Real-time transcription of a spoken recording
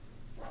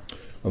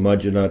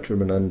Amajana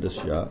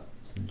Trimanandasya,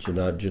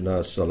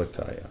 Janajana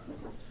Salakaya,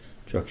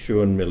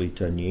 Chakshun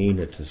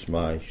Militanyena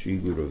Tasmai, Sri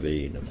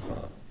Gurave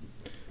Namaha,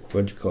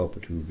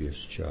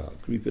 Vanchkalpatubhyascha,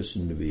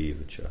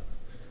 Kripasindavevacha,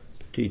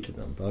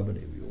 Patitanam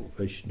Pavanebhyo,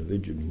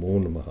 Vaishnavijam Mo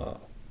Namaha.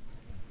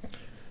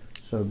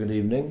 So, good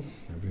evening,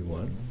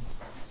 everyone.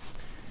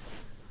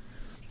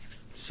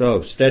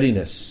 So,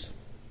 steadiness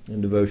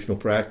in devotional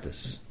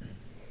practice.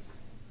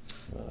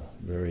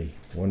 Very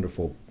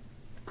wonderful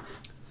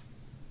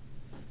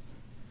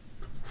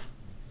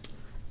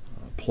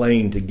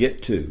plane to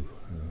get to.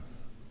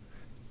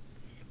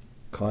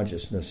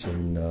 Consciousness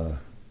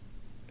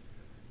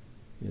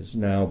is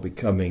now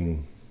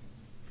becoming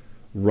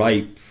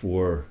ripe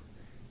for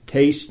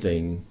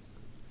tasting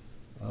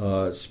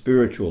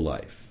spiritual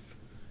life,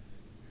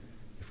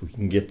 if we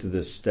can get to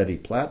this steady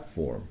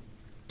platform.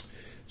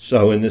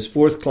 So in this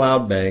fourth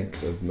cloud bank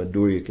of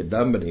Madhurya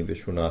Kadambini,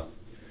 Vishwanath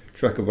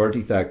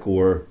Chakravarti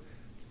Thakur,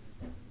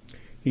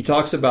 he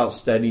talks about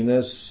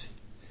steadiness,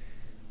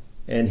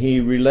 and he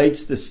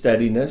relates the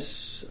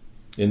steadiness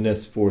in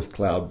this fourth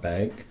cloud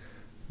bank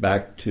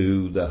back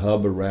to the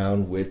hub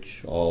around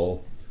which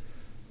all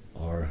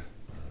our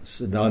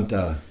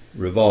Siddhanta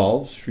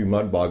revolves,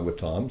 Srimad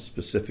Bhagavatam,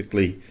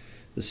 specifically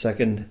the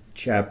second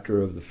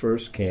chapter of the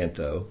first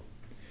canto,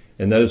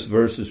 and those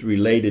verses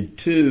related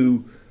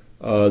to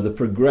the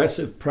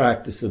progressive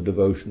practice of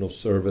devotional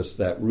service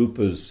that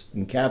Rupa's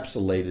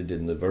encapsulated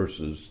in the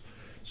verses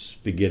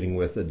beginning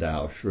with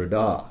Adao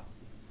Shraddha.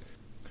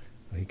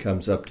 He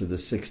comes up to the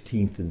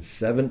 16th and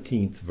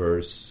 17th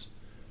verse,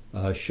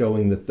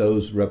 showing that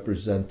those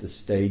represent the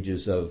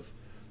stages of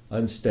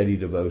unsteady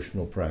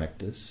devotional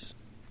practice,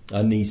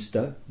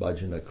 anista,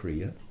 bhajana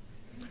kriya,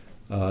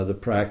 the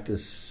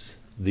practice,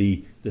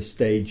 the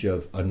stage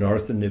of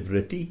anartha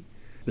nivritti,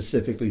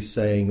 specifically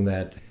saying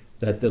that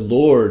the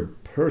Lord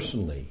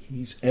personally,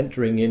 He's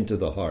entering into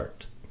the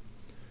heart.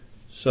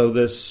 So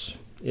this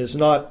is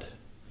not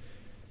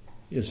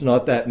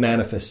that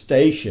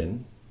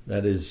manifestation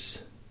that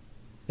is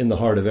in the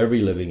heart of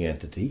every living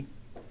entity,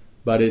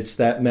 but it's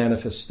that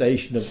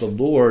manifestation of the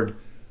Lord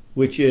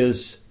which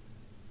is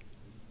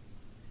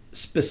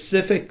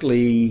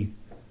specifically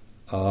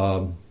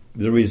the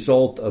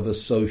result of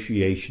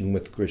association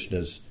with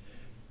Krishna's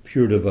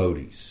pure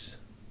devotees.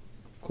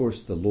 Of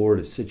course, the Lord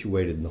is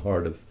situated in the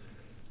heart of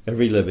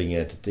every living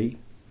entity,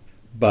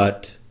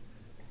 but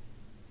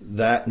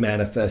that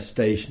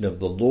manifestation of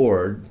the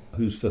Lord,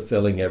 who's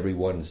fulfilling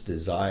everyone's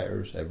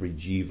desires, every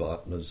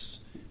jivatma's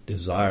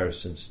desire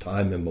since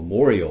time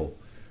immemorial,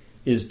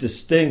 is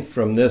distinct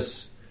from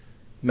this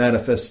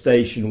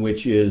manifestation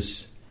which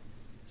is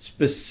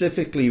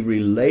specifically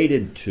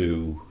related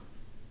to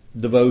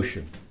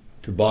devotion,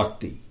 to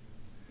bhakti.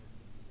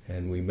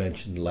 And we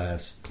mentioned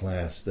last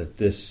class that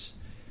this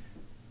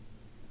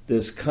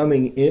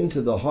coming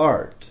into the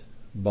heart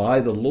by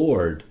the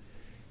Lord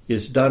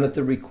is done at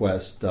the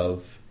request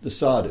of the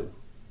sadhu.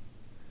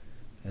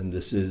 And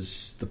this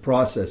is the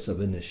process of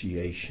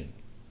initiation,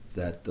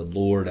 that the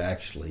Lord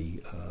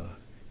actually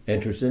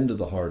enters into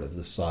the heart of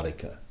the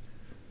sadhaka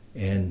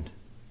and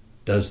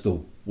does the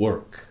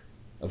work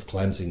of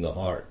cleansing the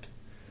heart.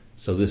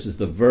 So this is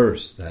the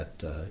verse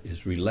that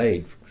is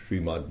relayed from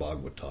Srimad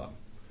Bhagavatam.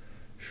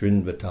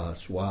 Shrinvata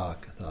swa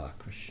katha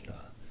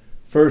Krishna.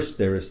 First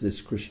there is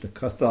this Krishna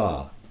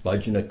katha,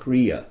 bhajana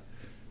kriya,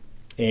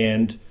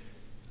 and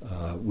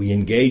we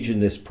engage in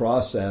this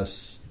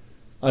process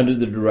under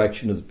the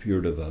direction of the pure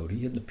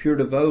devotee. And the pure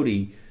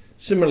devotee,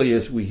 similarly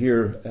as we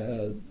hear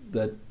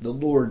that the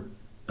Lord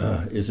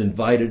is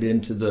invited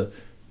into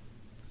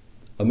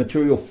a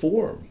material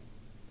form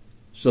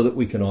so that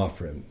we can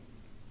offer Him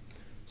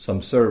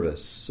some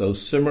service. So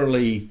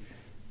similarly,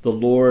 the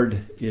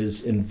Lord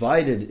is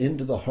invited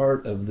into the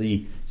heart of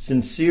the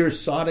sincere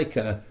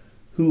sadhaka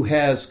who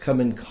has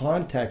come in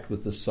contact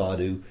with the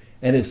sadhu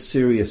and is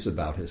serious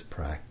about his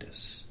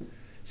practice.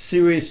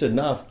 Serious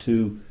enough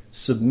to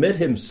submit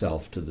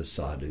himself to the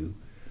sadhu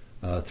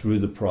through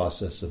the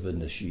process of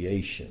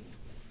initiation.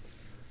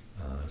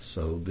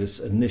 So this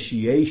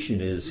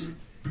initiation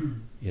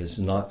is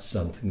not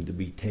something to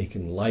be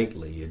taken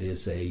lightly. It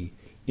is an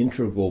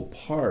integral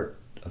part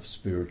of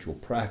spiritual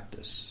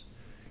practice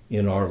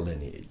in our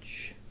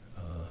lineage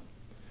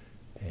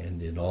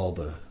and in all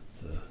the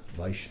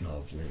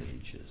Vaishnava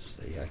lineages.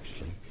 They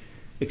actually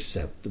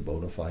accept the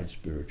bona fide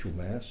spiritual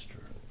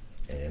master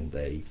and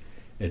they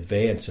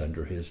advance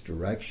under his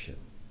direction.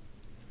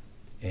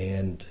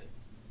 And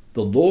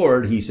the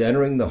Lord, He's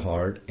entering the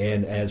heart,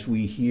 and as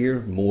we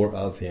hear more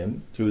of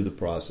Him through the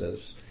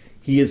process,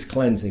 He is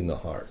cleansing the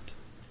heart.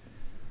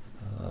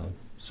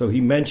 So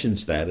He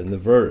mentions that in the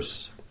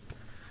verse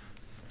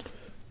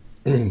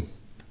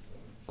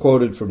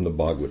quoted from the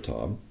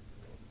Bhagavatam.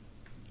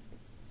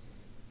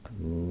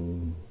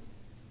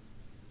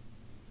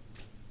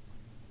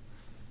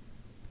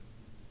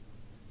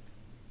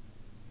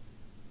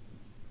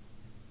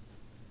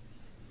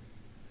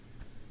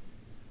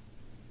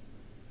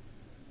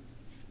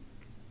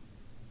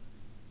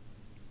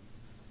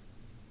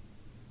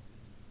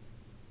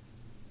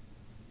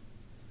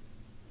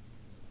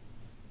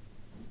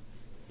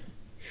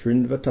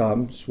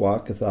 Shrinvatam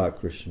Swakatha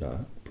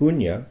Krishna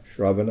Punya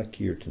Shravana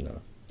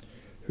Kirtana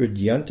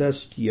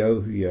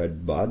Hridyantasthyo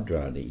Hryad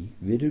Bhadrani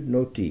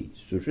Vidudnoti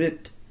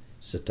Surit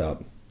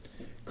Satam.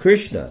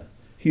 Krishna,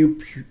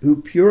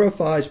 who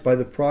purifies by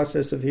the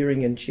process of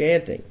hearing and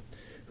chanting,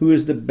 who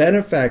is the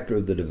benefactor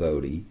of the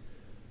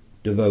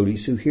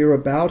devotees who hear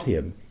about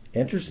him,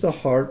 enters the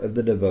heart of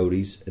the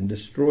devotees and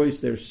destroys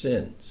their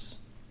sins.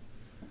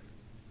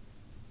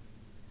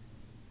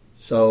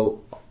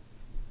 So,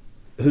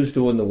 who's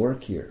doing the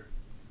work here?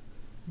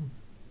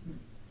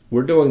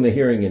 We're doing the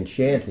hearing and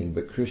chanting,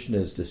 but Krishna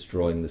is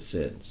destroying the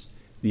sins.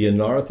 The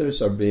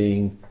anarthas are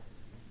being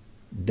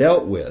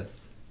dealt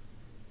with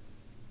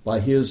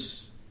by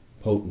his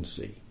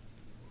potency.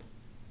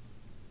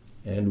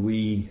 And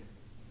we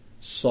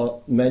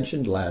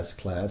mentioned last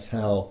class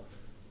how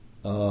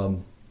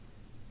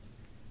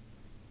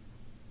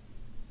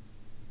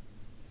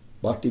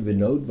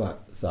Bhaktivinoda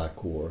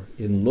Thakur,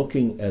 in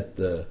looking at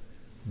the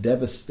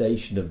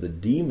devastation of the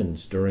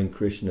demons during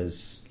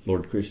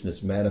Lord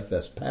Krishna's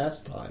manifest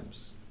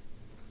pastimes,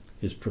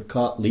 his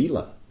Prakat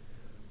Leela,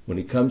 when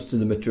he comes to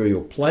the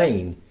material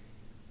plane,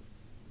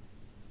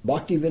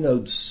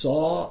 Bhaktivinoda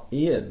saw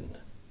in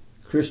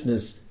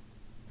Krishna's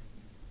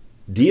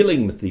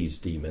dealing with these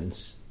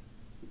demons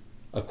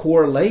a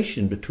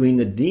correlation between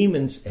the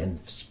demons and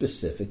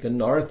specific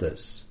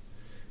anarthas.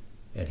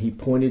 And he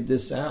pointed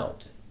this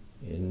out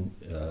in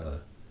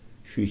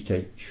Sri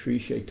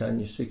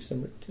Chaitanya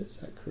Siksamrita, is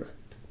that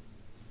correct?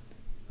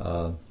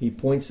 He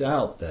points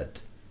out that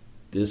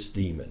this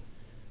demon,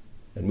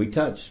 and we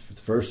touched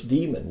the first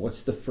demon.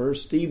 What's the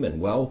first demon?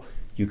 Well,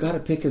 you got to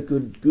pick a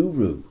good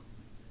guru.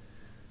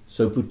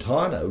 So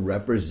Putana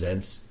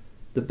represents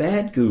the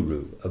bad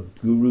guru, a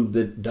guru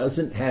that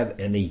doesn't have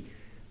any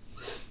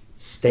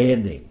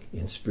standing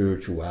in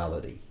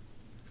spirituality.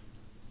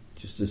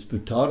 Just as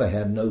Putana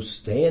had no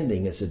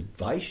standing as a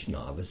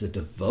Vaishnava, as a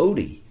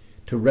devotee,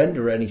 to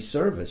render any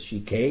service,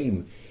 she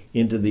came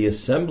into the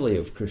assembly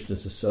of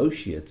Krishna's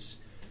associates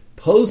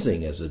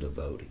posing as a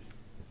devotee.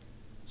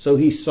 So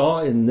he saw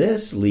in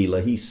this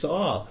Leela, he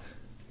saw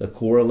the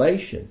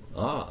correlation.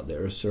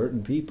 There are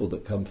certain people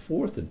that come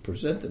forth and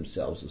present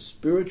themselves as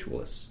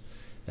spiritualists,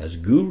 as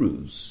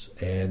gurus,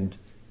 and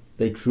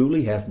they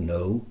truly have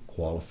no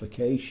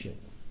qualification.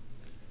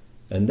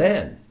 And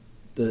then,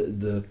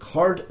 the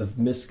cart of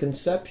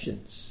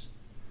misconceptions.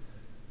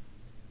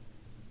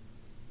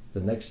 The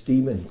next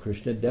demon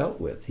Krishna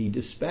dealt with, he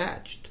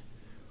dispatched.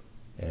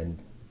 And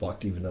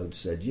Bhaktivinoda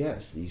said,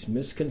 yes, these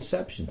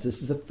misconceptions,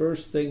 this is the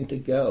first thing to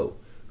go.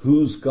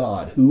 Who's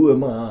God? Who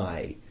am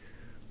I?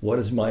 What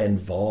is my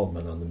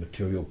involvement on the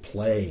material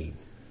plane?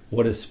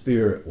 What is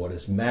spirit? What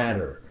is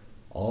matter?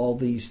 All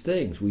these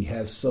things. We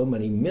have so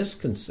many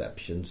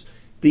misconceptions.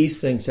 These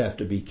things have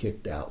to be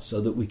kicked out so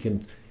that we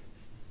can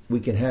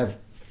have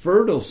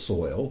fertile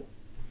soil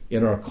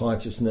in our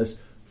consciousness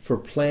for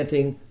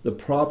planting the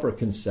proper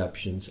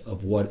conceptions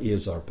of what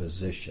is our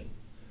position.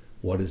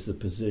 What is the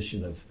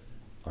position of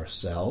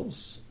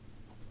ourselves?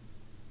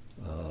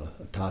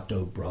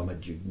 Tato Brahma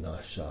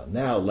Jignasha.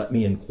 Now let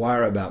me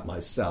inquire about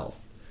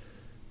myself.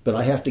 But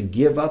I have to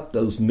give up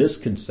those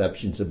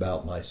misconceptions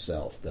about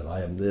myself, that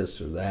I am this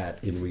or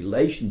that, in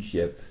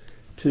relationship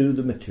to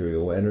the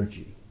material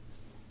energy.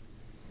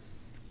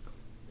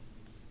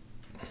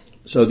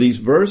 So these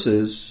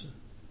verses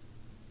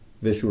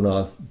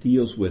Vishwanath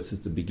deals with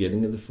at the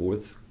beginning of the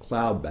fourth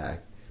cloud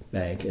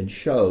bank and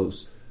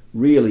shows,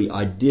 really,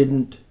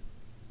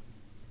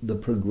 the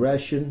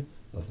progression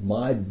of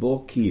my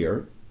book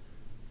here,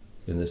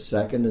 in the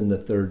second and the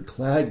third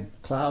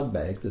cloud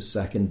bank, the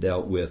second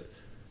dealt with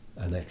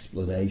an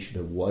explanation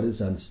of what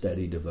is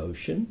unsteady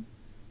devotion.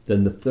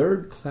 Then the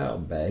third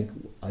cloud bank,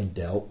 I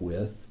dealt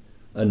with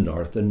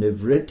anartha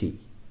nivritti,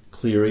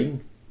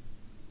 clearing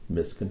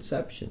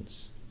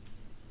misconceptions,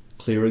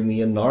 clearing the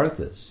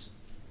anarthas.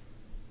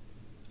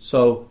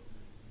 So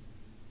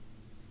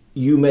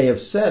you may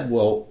have said,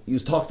 well, you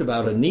talked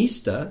about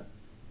anista,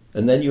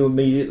 and then you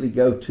immediately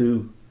go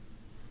to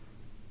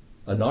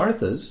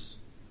anarthas.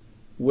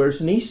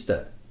 Where's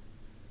nista?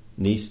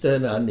 Nista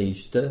and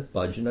anista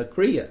bhajana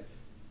kriya.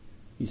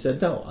 He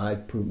said, no,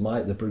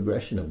 the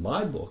progression of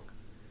my book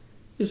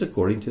is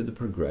according to the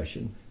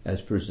progression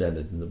as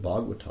presented in the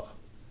Bhagavatam,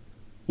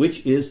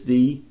 which is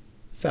the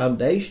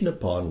foundation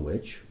upon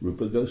which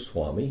Rupa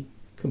Goswami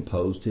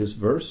composed his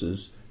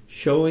verses,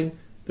 showing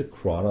the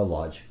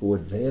chronological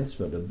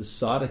advancement of the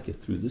sadhaka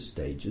through the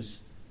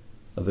stages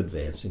of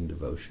advancing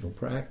devotional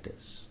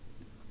practice.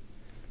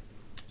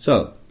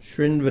 So,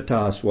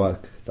 Shrinvata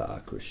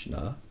Swakatha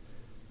Krishna,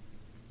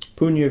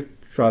 Punya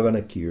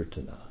Shravana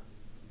Kirtana.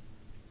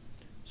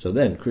 So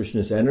then,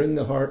 Krishna is entering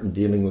the heart and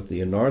dealing with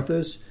the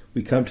anarthas.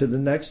 We come to the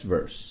next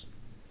verse.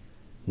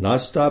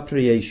 Nasta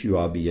priyeshu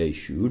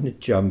abhiyeshu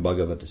nityam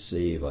bhagavata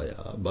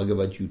sevaya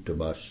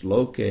bhagavajutama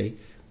shloke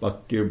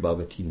bhaktir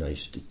bhavati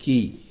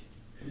naistiki.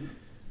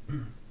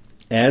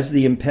 As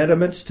the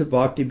impediments to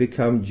bhakti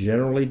become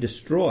generally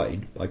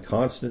destroyed by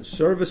constant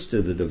service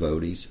to the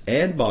devotees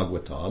and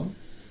Bhagavatam,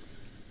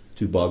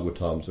 two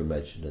Bhagavatams are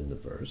mentioned in the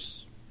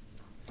verse,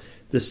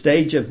 the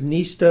stage of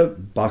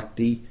Nista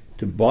Bhakti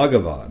to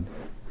Bhagavan,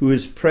 who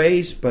is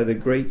praised by the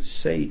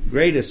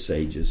greatest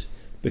sages,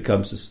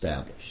 becomes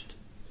established.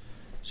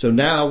 So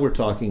now we're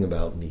talking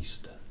about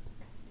Nista.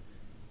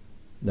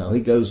 Now he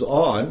goes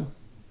on,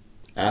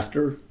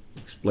 after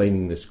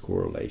explaining this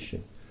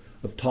correlation,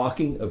 of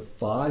talking of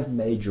 5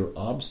 major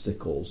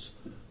obstacles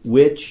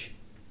which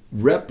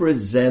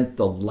represent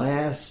the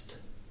last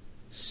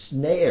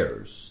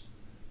snares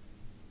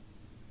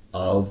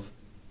of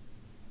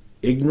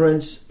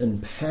ignorance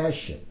and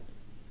passion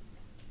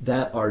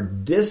that are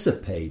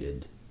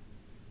dissipated,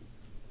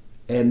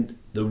 and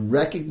the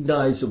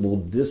recognizable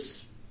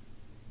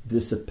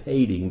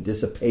dissipating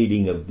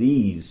of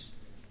these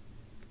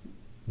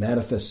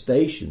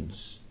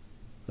manifestations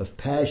of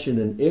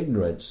passion and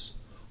ignorance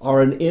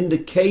are an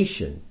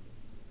indication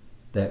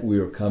that we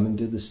are coming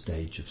to the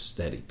stage of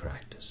steady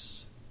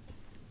practice.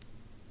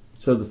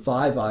 So the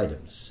 5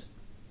 items.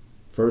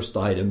 First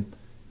item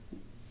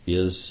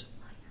is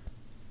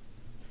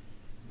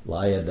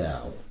lie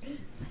down.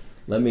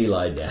 Let me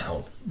lie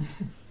down.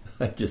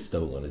 I just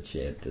don't want to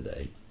chant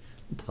today.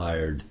 I'm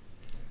tired.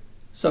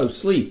 So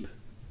sleep.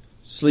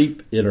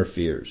 Sleep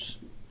interferes.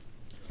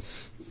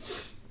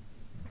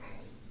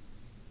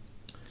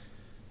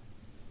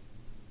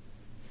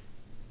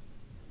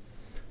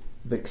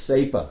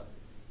 Vikshepa.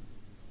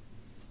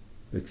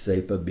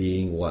 Vikshepa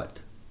being what?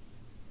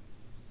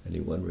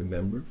 Anyone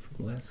remember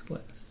from last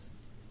class?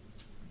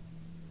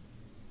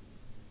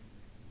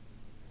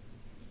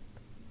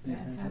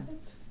 Bad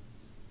habits?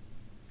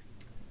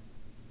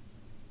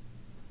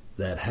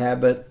 That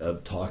habit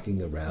of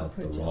talking about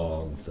the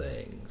wrong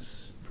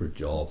things.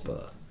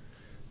 Prajalpa.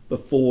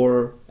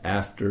 Before,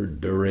 after,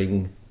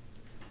 during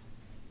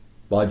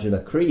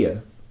Bhajana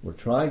Kriya, we're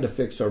trying to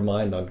fix our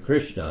mind on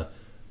Krishna,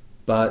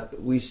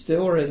 but we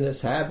still are in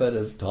this habit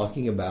of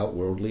talking about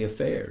worldly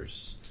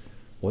affairs.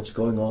 What's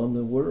going on in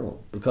the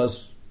world?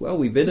 Because, well,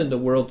 we've been in the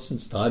world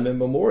since time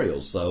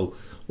immemorial, so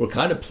we're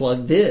kind of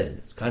plugged in.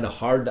 It's kind of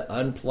hard to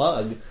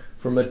unplug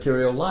from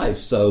material life.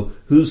 So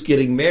who's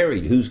getting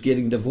married? Who's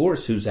getting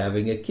divorced? Who's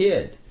having a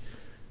kid?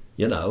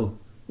 You know,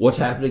 what's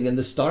happening in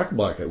the stock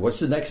market? What's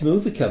the next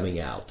movie coming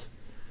out?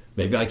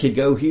 Maybe I could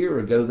go here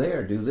or go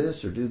there, do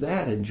this or do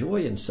that,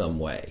 enjoy in some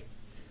way.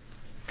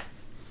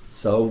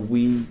 So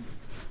we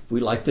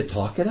like to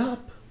talk it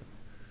up.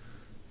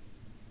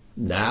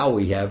 Now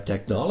we have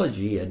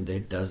technology, and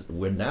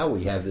now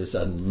we have this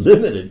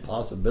unlimited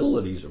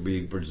possibilities are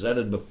being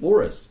presented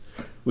before us.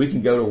 We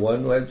can go to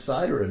one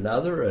website or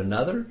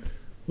another.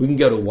 We can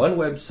go to one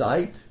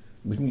website.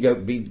 We can go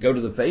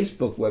to the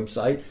Facebook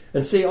website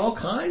and see all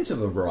kinds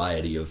of a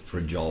variety of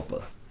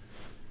prajalpa.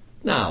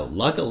 Now,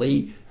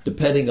 luckily,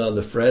 depending on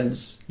the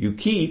friends you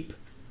keep,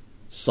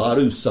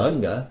 sadhu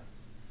sangha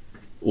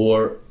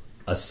or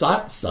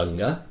asat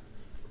sangha,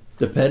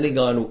 depending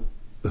on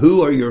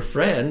who are your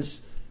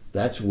friends,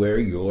 that's where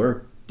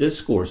your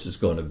discourse is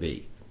going to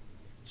be.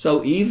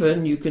 So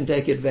even you can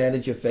take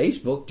advantage of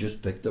Facebook,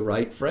 just pick the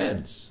right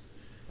friends.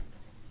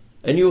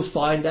 And you'll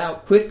find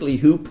out quickly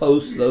who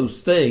posts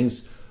those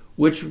things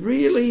which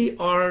really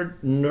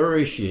aren't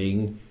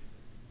nourishing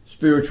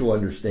spiritual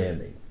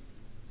understanding.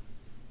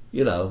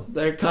 You know,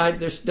 they're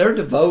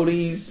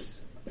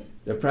devotees,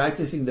 they're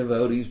practicing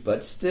devotees,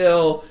 but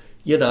still,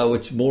 you know,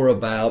 it's more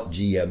about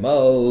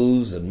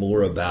GMOs and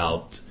more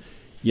about,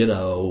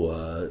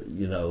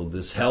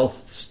 this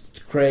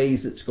health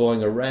craze that's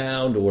going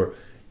around, or,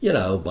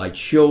 my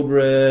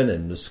children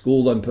and the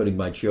school I'm putting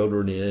my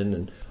children in,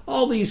 and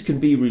all these can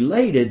be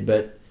related,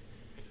 but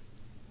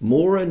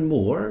more and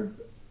more,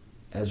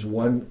 as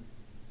one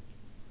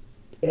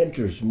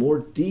enters more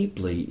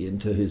deeply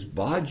into his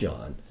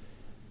bhajan,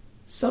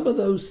 some of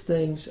those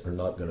things are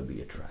not going to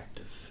be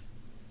attractive.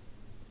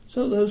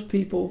 So those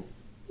people,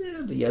 they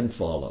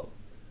unfollow.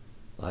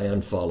 I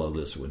unfollow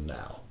this one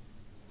now.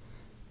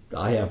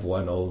 I have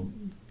one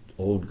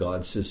old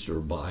god sister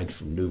of mine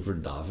from New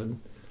Vrindavan,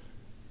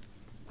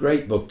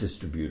 great book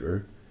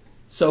distributor.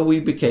 So we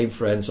became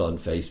friends on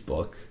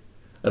Facebook,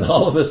 and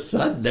all of a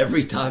sudden,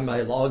 every time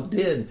I logged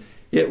in,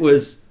 it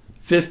was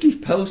 50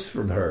 posts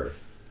from her.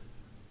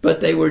 But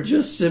they were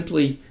just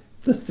simply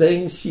the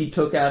things she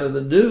took out of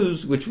the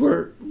news, which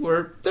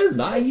they're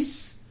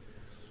nice,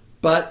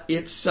 but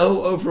it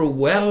so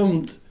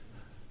overwhelmed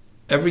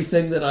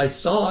everything that I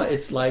saw,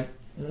 it's like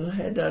I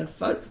had to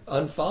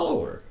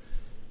unfollow her.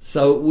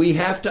 So we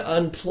have to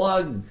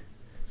unplug.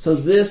 So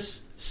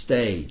this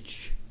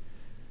stage,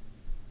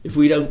 if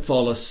we don't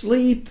fall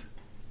asleep,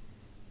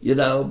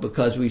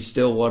 because we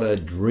still want to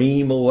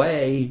dream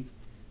away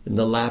in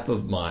the lap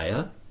of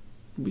Maya,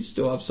 we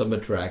still have some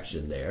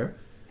attraction there.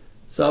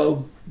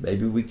 So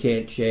maybe we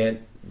can't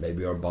chant,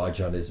 maybe our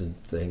bhajan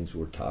isn't things,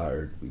 we're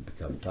tired, we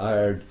become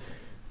tired,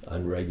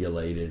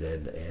 unregulated,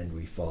 and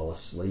we fall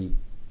asleep.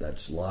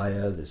 That's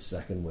Laya. The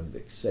second one,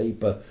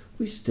 Vikshepa.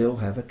 We still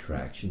have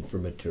attraction for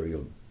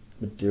material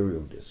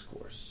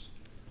discourse.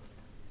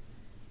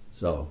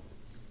 So,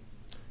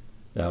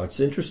 now it's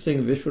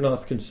interesting,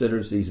 Vishwanath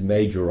considers these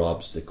major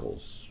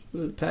obstacles,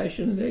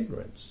 passion and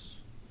ignorance.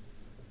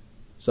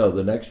 So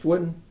the next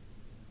one,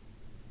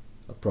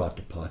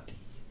 Pratapatti,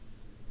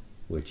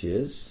 which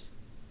is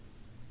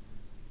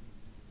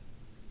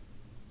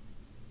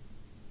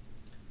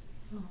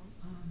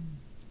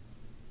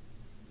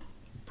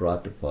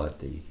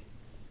Pratapatti.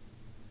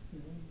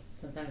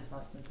 Sometimes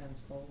hot, sometimes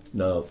cold.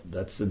 No,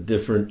 that's a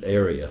different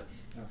area.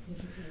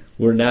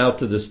 We're now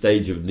to the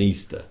stage of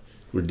Nista.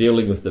 We're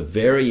dealing with the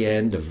very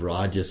end of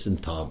Rajas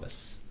and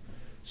Tamas.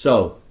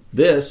 So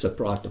this, a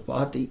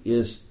Pratapatti,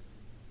 is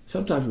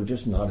sometimes we're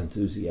just not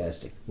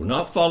enthusiastic. We're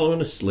not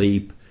following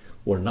asleep.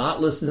 We're not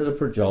listening to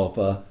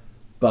Prajalpa,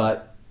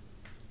 but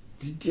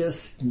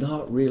just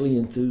not really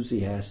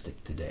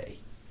enthusiastic today.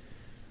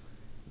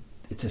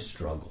 It's a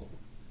struggle.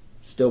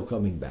 Still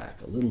coming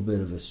back, a little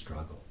bit of a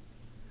struggle.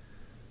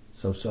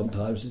 So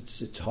sometimes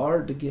it's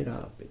hard to get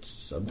up.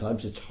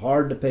 Sometimes it's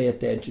hard to pay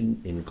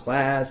attention in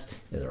class,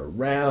 in our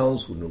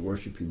rounds, when we're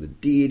worshiping the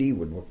deity,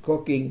 when we're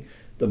cooking.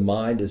 The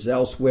mind is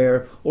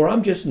elsewhere, or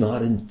I'm just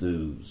not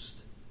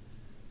enthused.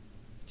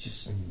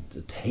 Just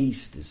the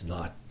taste is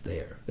not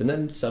there. And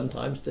then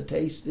sometimes the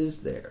taste is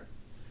there.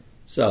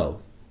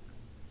 So,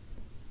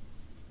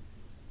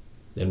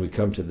 then we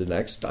come to the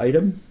next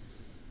item.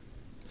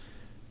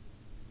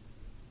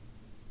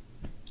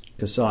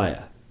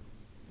 Kasaya.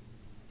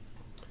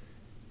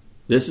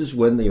 This is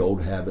when the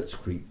old habits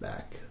creep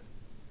back.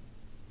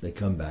 They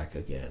come back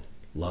again.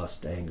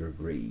 Lust, anger,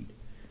 greed.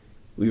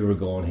 We were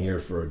going here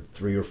for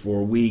 3 or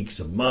 4 weeks,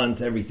 a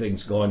month,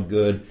 everything's going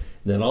good. And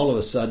then all of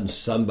a sudden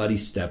somebody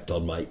stepped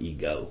on my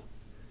ego.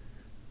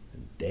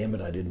 And damn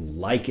it, I didn't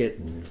like it.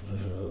 And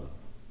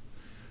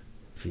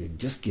if you'd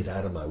just get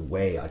out of my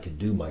way, I could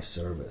do my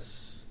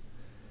service.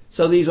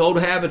 So these old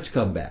habits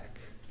come back.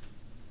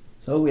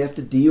 So we have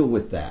to deal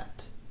with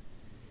that.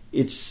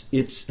 It's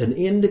an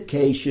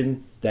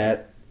indication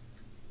that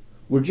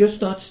we're just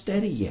not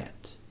steady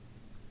yet.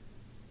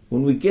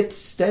 When we get to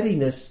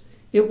steadiness,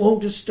 it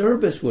won't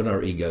disturb us when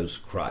our ego's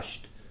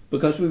crushed,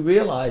 because we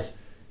realize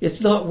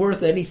it's not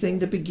worth anything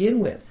to begin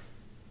with.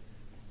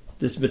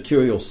 This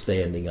material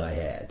standing I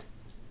had.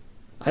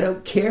 I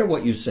don't care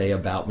what you say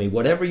about me.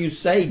 Whatever you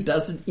say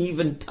doesn't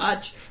even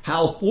touch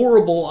how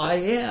horrible I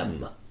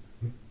am.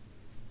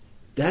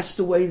 That's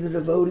the way the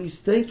devotee's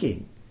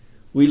thinking.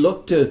 We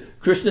look to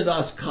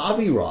Krishnadas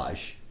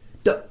Kaviraj.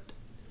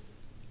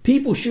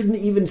 People shouldn't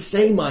even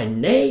say my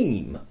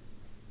name.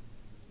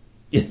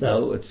 You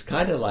know, it's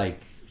kind of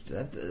like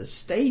a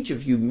stage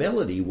of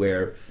humility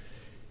where,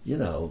 you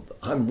know,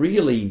 I'm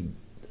really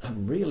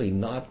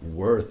not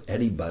worth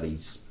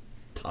anybody's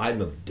time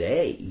of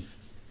day.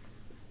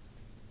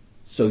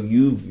 So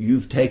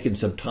you've taken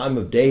some time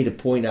of day to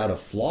point out a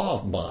flaw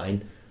of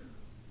mine,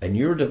 and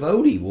you're a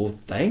devotee. Well,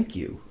 thank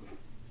you.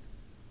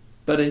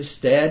 But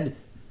instead,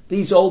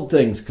 these old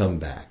things come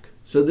back.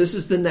 So this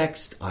is the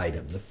next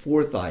item, the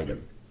fourth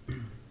item.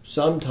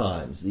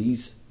 Sometimes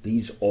these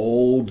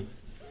old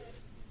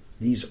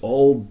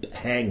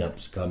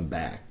hang-ups come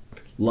back.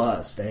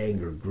 Lust,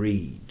 anger,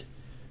 greed.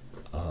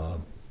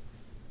 What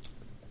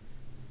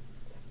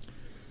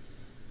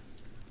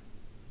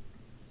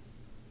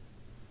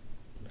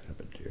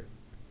happened here?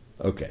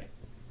 Okay.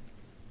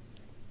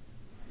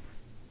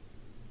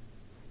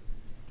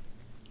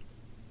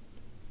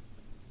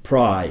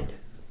 Pride,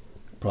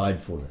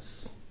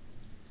 pridefulness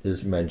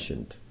is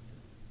mentioned.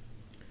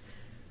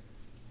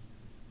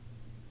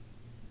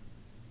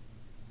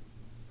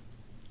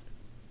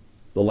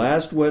 The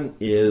last one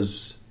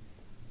is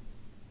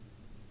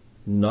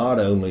not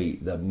only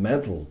the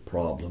mental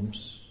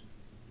problems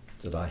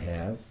that I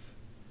have,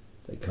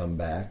 they come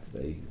back,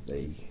 they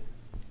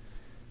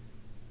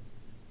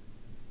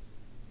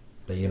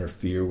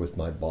interfere with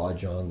my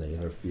bhajan, they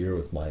interfere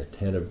with my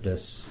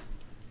attentiveness,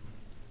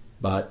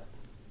 but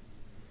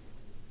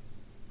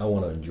I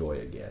want to enjoy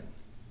again.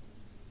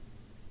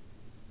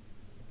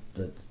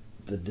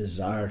 The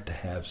desire to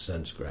have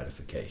sense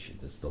gratification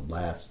is the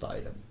last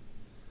item.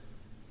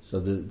 So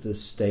the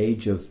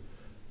stage of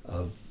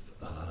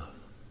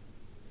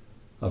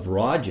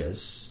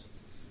rajas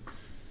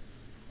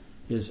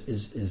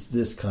is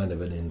this kind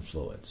of an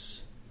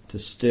influence to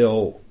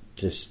still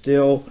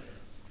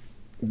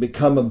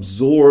become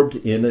absorbed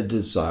in a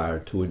desire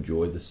to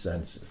enjoy the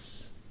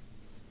senses,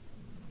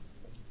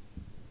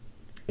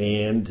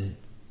 and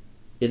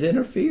it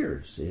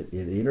interferes. It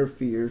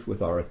interferes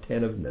with our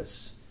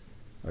attentiveness,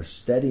 our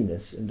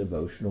steadiness in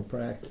devotional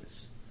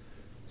practice.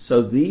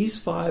 So these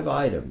 5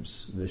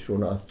 items,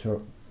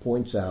 Vishwanath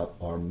points out,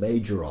 are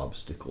major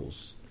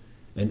obstacles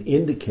and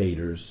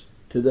indicators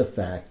to the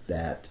fact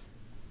that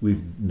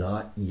we've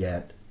not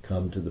yet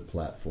come to the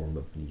platform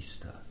of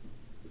Nista.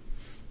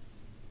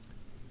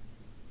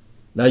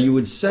 Now you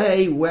would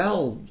say,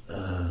 well,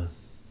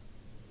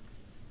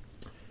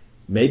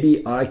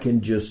 maybe I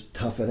can just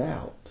tough it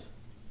out.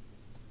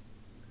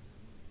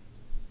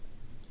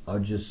 I'll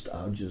just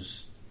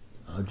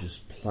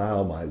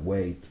plow my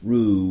way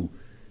through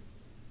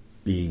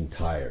being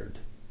tired.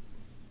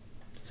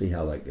 See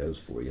how that goes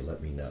for you.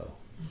 Let me know.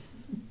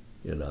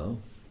 You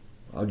know,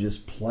 I'll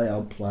just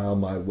plow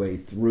my way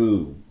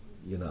through.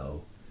 You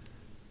know,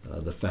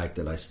 the fact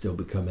that I still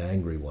become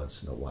angry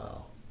once in a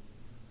while.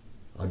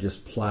 I'll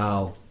just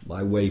plow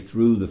my way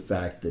through the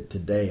fact that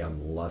today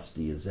I'm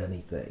lusty as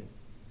anything.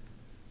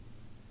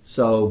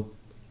 So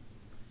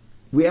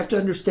we have to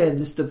understand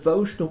this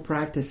devotional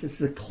practice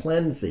is a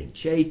cleansing.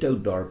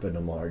 Ceto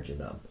darpana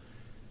marginam.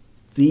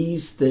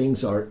 These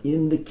things are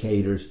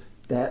indicators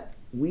that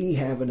we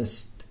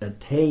haven't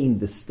attained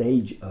the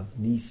stage of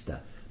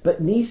nista.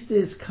 But nista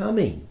is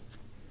coming.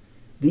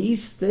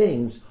 These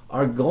things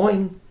are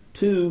going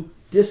to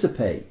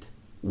dissipate.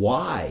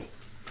 Why?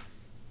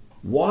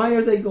 Why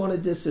are they going to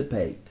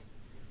dissipate?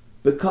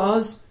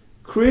 Because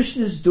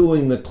Krishna is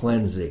doing the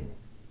cleansing.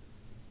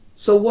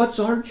 So what's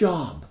our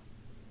job?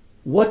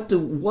 What do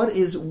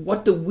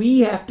we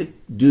have to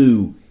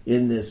do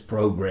in this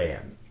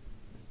program?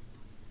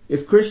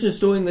 If Krishna is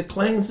doing the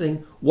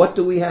cleansing, what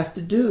do we have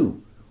to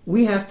do?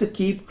 We have to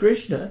keep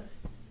Krishna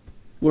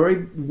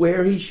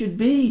where he should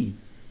be.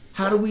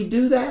 How do we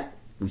do that?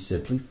 We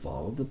simply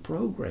follow the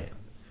program.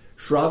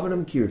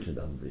 Shravanam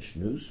Kirtanam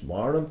Vishnu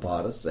Smaranam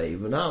Pada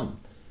Sevanam.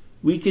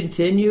 We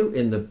continue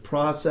in the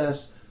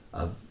process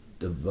of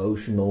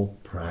devotional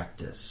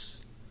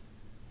practice.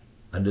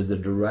 Under the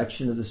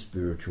direction of the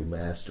spiritual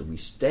master, we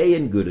stay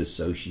in good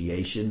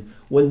association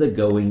when the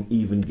going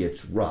even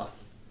gets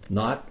rough.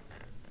 Not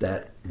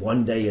that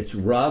one day it's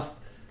rough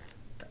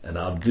and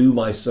I'll do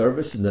my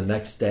service and the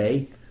next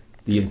day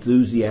the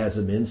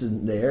enthusiasm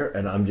isn't there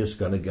and I'm just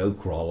going to go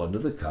crawl under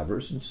the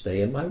covers and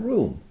stay in my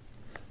room.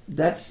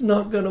 That's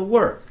not going to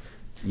work.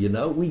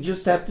 We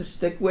just have to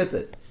stick with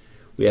it.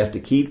 We have to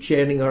keep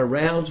chanting our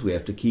rounds. We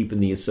have to keep in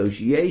the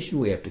association.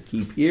 We have to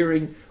keep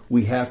hearing.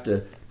 We have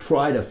to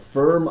try to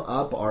firm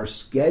up our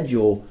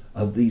schedule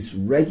of these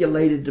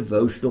regulated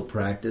devotional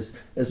practice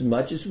as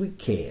much as we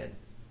can.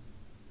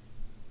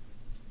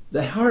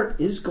 The heart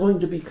is going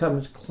to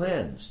become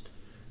cleansed.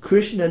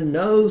 Krishna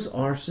knows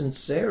our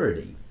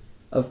sincerity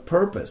of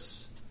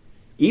purpose.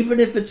 Even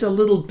if it's a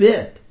little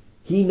bit,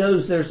 he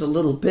knows there's a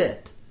little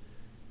bit.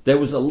 There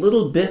was a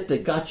little bit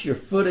that got your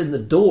foot in the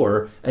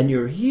door, and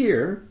you're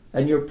here,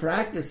 and you're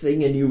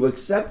practicing, and you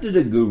accepted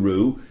a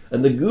guru,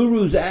 and the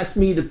guru's asked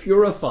me to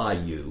purify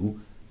you,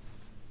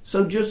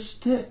 so just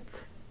stick.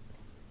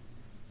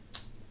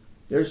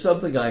 There's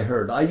something I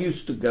heard. I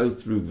used to go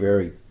through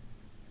very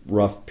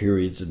rough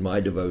periods in my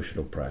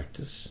devotional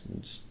practice.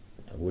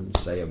 I wouldn't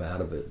say I'm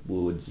out of it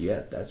woods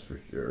yet, that's for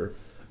sure.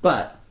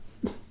 But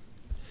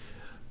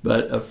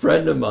a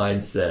friend of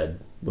mine said,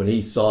 when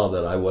he saw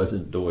that I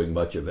wasn't doing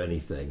much of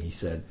anything, he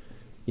said,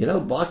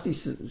 Bhakti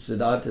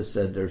Siddhanta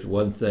said there's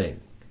one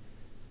thing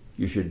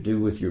you should do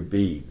with your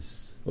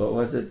beads. What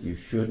was it? You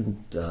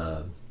shouldn't...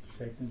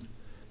 Shake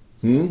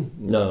them?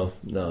 No.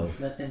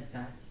 Let them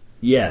fast?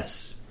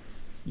 Yes.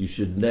 You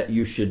should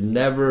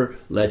never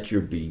let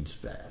your beads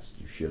fast.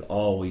 You should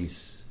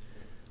always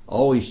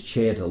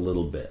chant a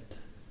little bit.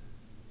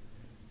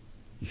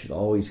 You should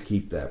always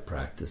keep that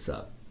practice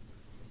up.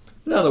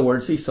 In other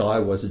words, he saw I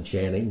wasn't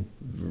chanting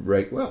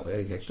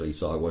actually he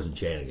saw I wasn't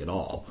chanting at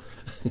all.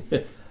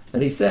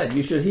 And he said,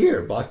 you should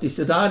hear Bhakti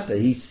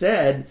Siddhanta. He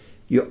said,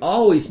 you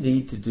always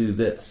need to do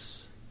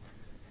this.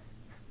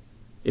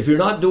 If you're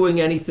not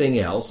doing anything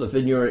else,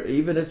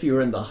 even if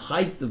you're in the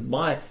height of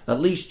at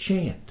least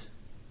chant.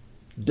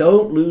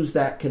 Don't lose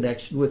that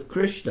connection with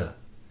Krishna.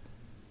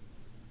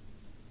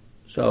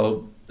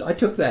 So I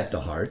took that to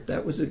heart.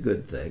 That was a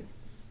good thing.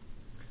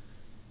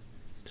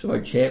 So I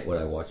chant when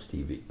I watch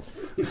TV.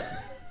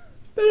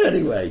 But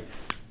anyway,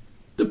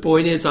 the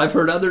point is, I've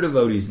heard other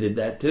devotees did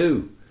that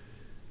too.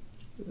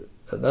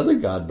 Another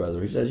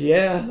godbrother, he says,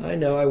 yeah, I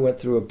know I went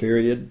through a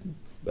period,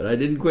 but I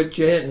didn't quit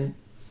chanting.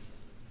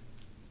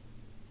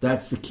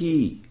 That's the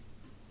key.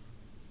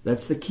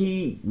 That's the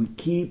key. We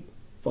keep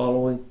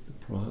following the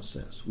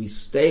process. We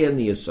stay in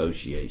the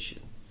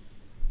association.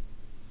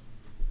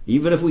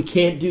 Even if we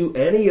can't do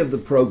any of the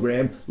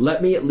program,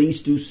 let me at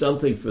least do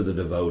something for the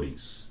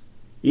devotees.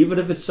 Even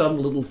if it's some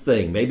little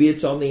thing. Maybe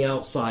it's on the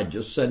outside,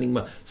 just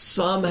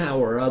somehow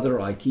or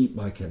other I keep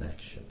my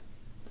connection.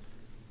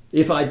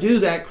 If I do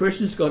that,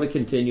 Krishna's going to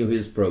continue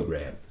his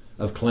program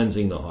of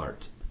cleansing the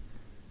heart.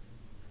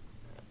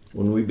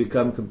 When we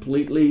become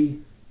completely,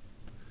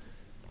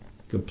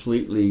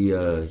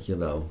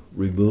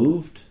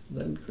 removed,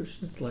 then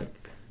Krishna's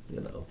like,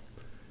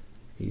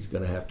 he's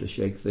going to have to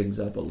shake things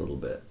up a little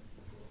bit.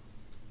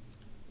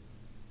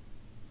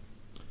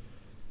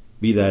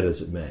 Be that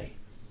as it may.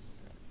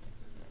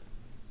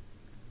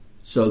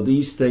 So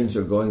these things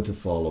are going to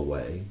fall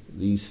away.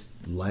 These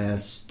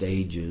last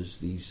stages,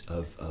 these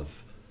of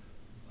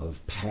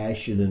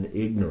passion and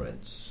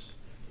ignorance,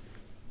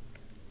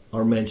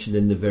 are mentioned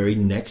in the very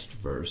next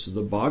verse of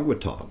the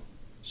Bhagavatam.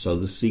 So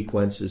the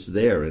sequence is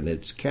there and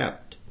it's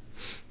kept.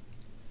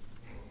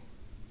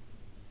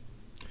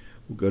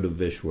 We'll go to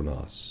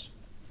Vishwanas.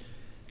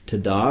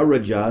 Tada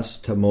rajas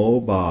tamo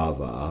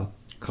bhava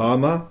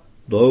kama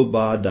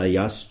lobha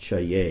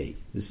dayaschaye.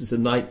 This is the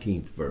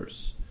 19th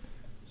verse.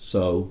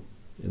 So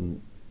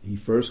he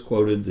first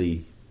quoted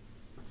the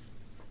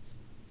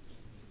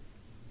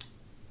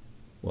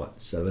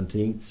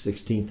 17th,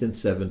 16th and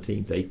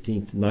 17th,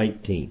 18th,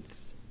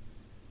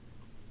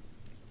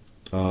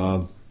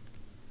 19th.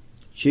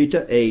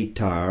 Chita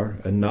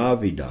etar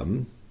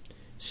anavidam,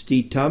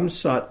 stitam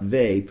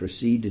satve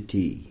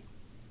prasidati.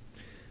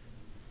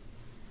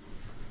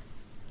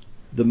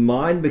 The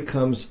mind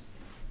becomes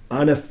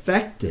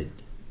unaffected.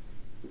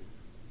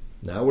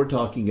 Now we're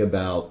talking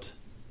about,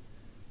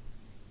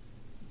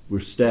 we're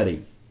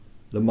steady.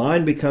 The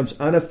mind becomes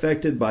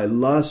unaffected by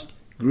lust,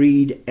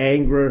 greed,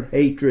 anger,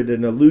 hatred,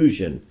 and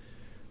illusion,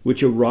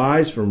 which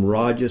arise from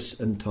Rajas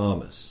and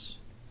Tamas.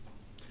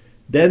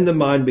 Then the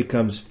mind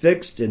becomes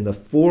fixed in the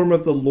form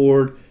of the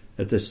Lord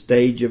at the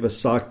stage of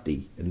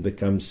asakti and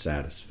becomes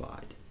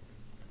satisfied.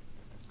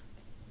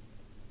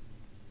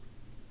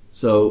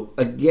 So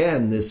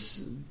again,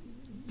 this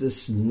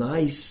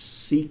nice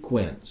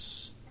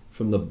sequence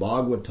from the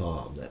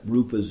Bhagavatam that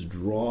Rupa's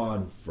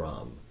drawn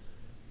from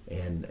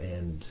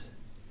and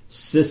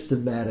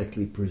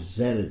systematically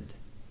presented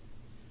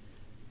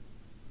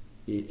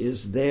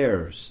is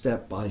there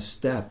step by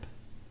step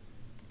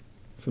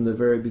from the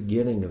very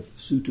beginning of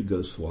Sutta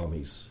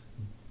Goswami's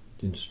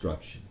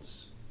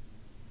instructions.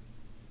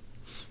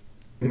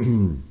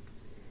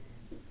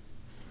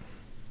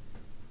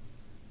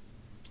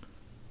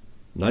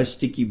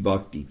 Naistiki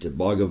Bhakti to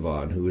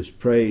Bhagavan, who is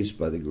praised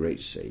by the great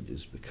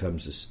sages,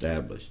 becomes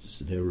established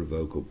as an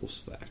irrevocable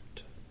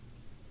fact.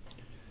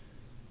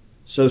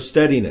 So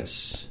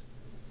steadiness,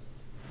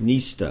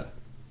 nista,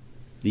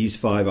 these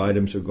 5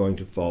 items are going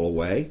to fall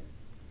away,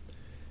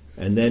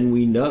 and then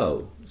we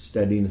know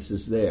steadiness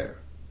is there.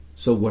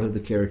 So what are the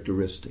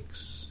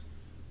characteristics?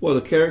 Well,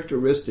 the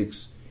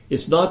characteristics,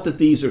 it's not that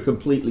these are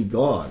completely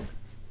gone.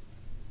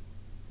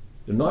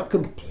 They're not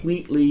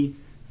completely,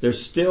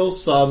 there's still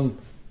some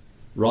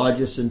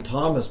Rajas and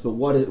Tamas, but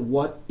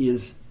what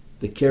is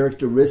the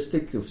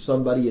characteristic of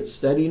somebody at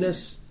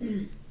steadiness?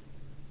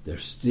 They're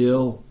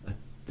still,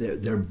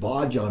 their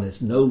bhajan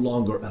is no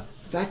longer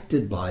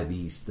affected by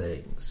these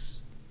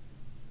things.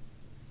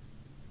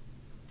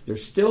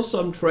 There's still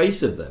some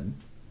trace of them,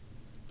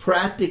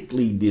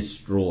 practically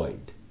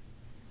destroyed.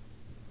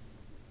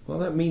 Well,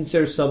 that means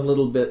there's some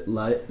little bit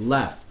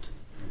left.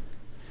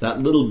 That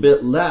little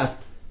bit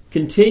left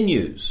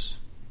continues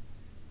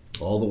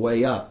all the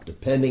way up,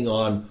 depending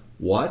on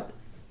what?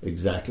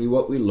 Exactly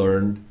what we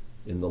learned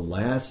in the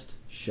last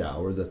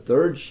shower, the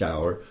third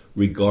shower,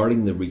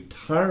 regarding the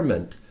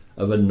retirement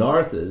of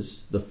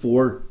anarthas, the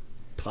 4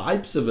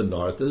 types of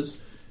anarthas,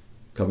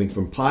 coming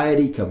from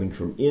piety, coming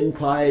from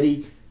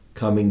impiety,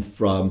 coming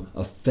from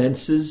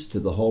offenses to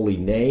the holy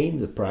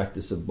name, the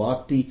practice of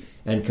bhakti,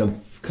 and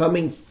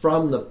coming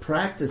from the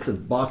practice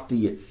of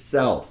bhakti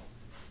itself.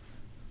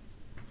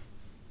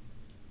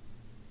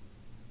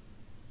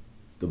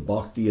 The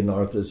bhakti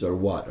anarthas are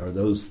what? Are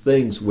those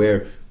things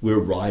where we're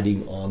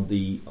riding on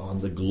the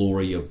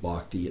glory of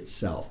bhakti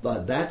itself.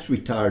 That's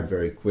retired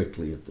very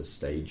quickly at the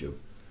stage of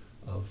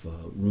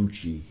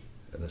ruchi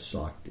and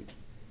asakti.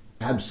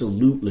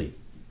 Absolutely.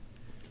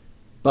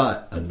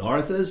 But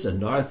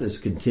anarthas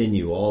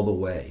continue all the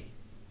way.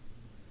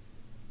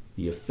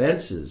 The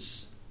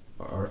offenses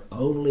are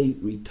only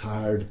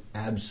retired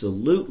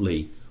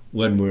absolutely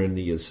when we're in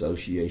the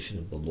association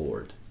of the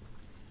Lord.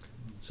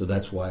 So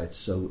that's why it's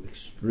so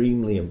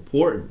extremely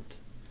important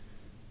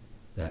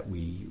that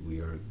we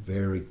are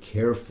very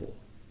careful,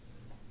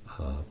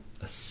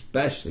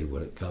 especially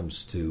when it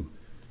comes to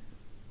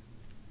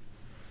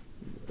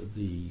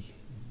the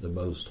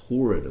most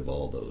horrid of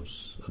all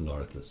those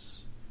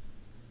anarthas,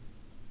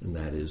 and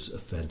that is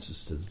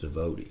offenses to the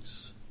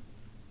devotees.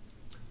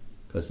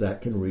 Because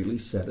that can really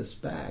set us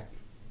back,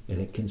 and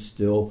it can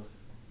still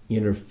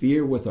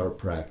interfere with our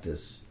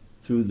practice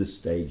through the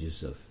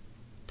stages of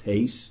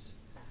taste,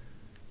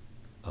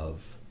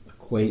 of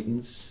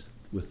acquaintance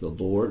with the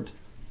Lord,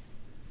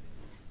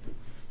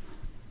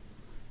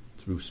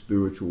 through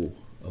spiritual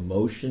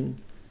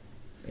emotion,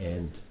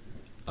 and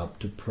up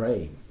to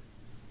praying.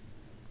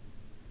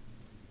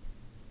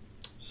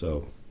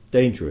 So,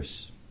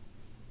 dangerous.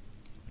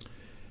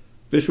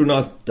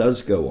 Vishwanath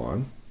does go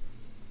on.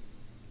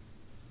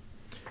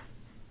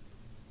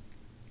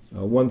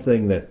 One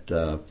thing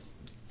that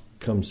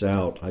comes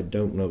out, I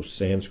don't know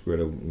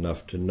Sanskrit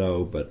enough to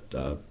know, but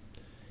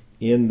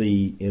in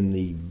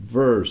the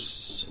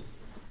verse,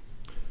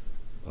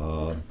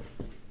 in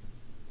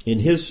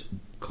his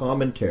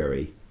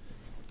commentary,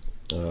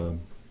 so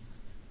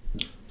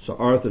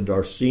Artha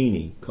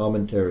Darsini,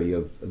 commentary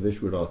of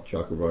Vishwanath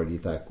Chakravarti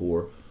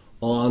Thakur,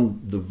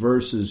 on the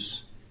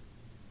verses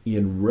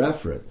in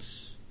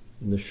reference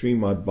in the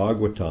Srimad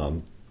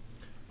Bhagavatam,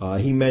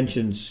 he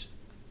mentions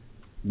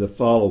the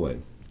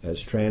following,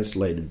 as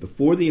translated: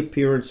 before the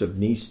appearance of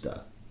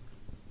Nista,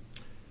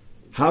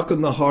 how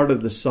can the heart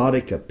of the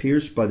sadhaka,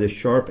 pierced by the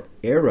sharp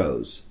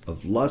arrows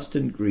of lust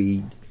and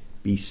greed,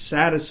 be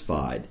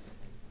satisfied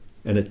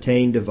and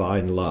attain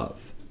divine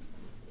love?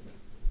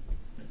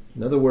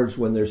 In other words,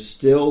 when there's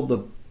still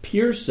the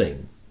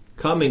piercing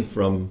coming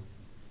from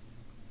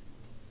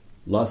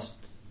lust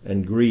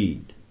and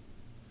greed,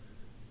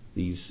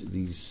 these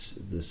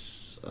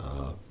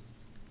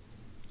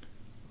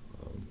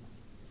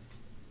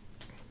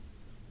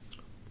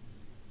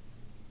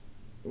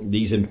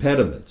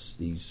impediments,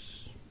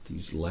 these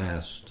these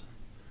last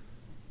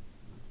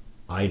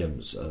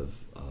items of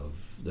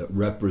that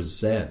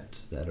represent,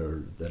 that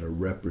are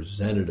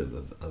representative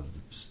of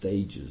the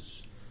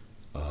stages,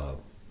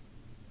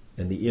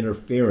 and the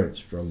interference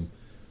from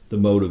the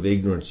mode of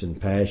ignorance and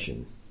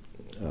passion.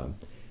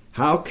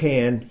 How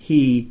can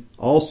he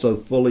also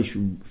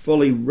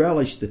fully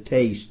relish the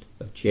taste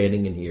of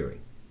chanting and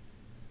hearing?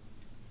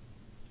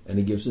 And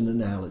he gives an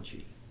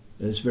analogy,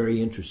 and it's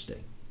very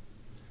interesting.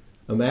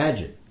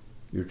 Imagine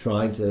you're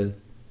trying to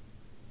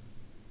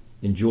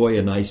enjoy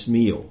a nice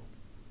meal.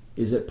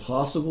 Is it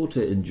possible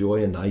to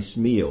enjoy a nice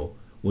meal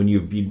when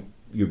you're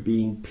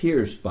being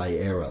pierced by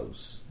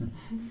arrows?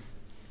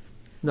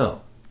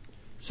 No.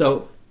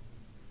 So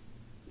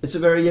it's a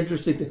very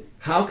interesting thing.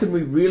 How can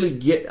we really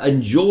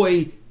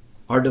enjoy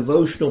our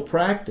devotional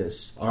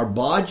practice, our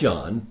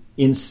bhajan,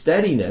 in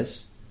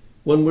steadiness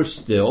when we're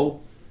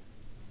still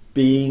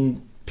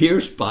being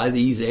pierced by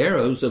these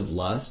arrows of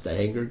lust,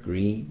 anger,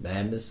 greed,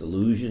 madness,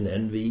 illusion,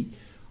 envy?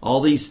 All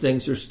these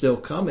things are still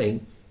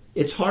coming.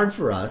 It's hard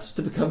for us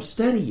to become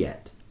steady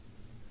yet.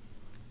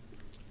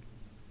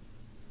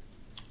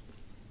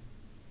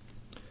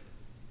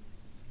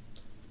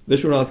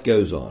 Vishwanath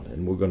goes on,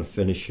 and we're going to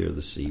finish here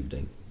this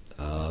evening.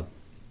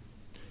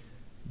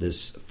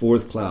 This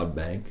fourth cloud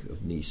bank of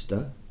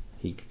Nista,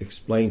 he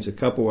explains a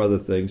couple other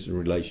things in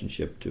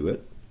relationship to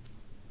it.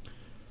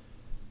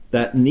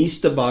 That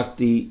Nista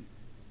Bhakti,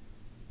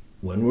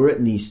 when we're at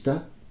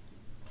Nista,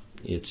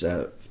 it's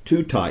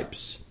two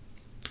types.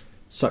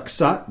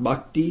 Saksat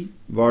Bhakti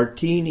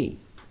Vartini,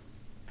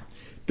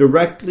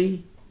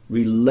 directly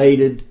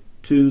related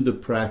to the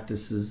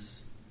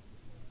practices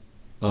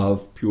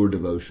of pure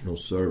devotional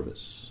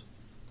service.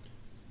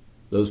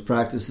 Those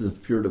practices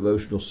of pure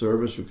devotional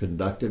service are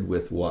conducted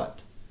with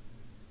what?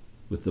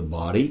 With the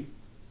body,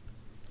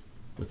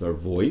 with our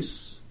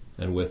voice,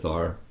 and with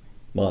our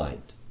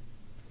mind.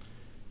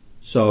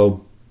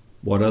 So,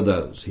 what are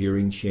those?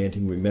 Hearing,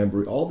 chanting,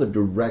 remembering, all the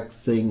direct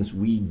things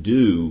we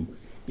do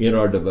in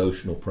our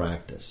devotional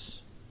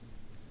practice.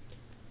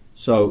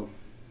 So,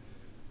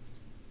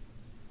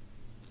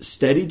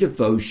 steady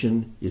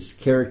devotion is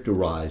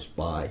characterized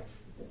by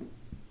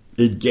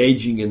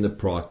engaging in the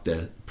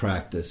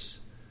practice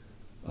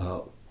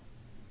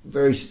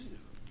very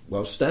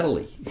well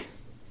steadily.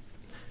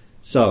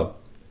 So,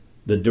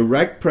 the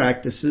direct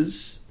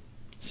practices,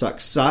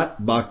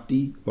 Saksat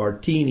Bhakti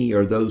Vartini,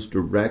 are those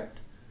direct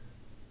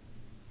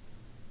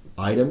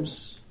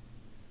items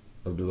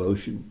of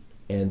devotion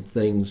and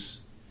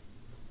things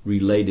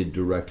related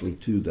directly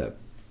to them.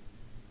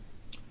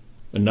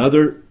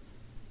 Another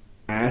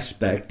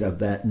aspect of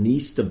that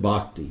Nista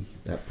Bhakti,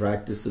 that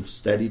practice of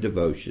steady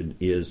devotion,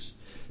 is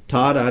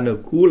Tad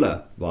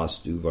Anukula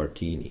Vastu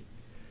Vartini,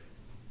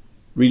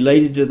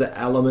 related to the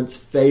elements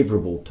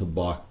favorable to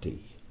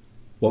Bhakti.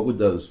 What would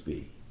those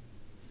be?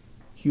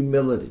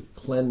 Humility,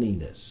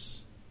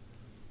 cleanliness,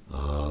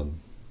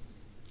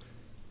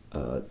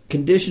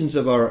 conditions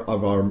of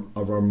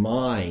our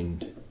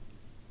mind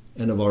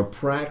and of our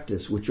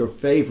practice which are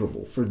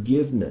favorable,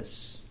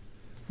 forgiveness,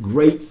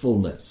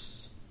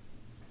 gratefulness,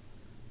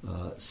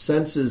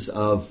 senses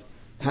of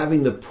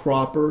having the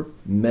proper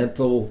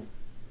mental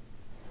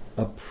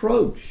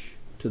approach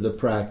to the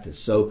practice.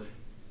 So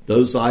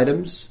those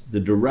items, the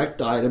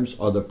direct items,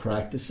 are the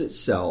practice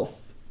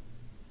itself,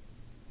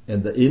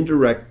 and the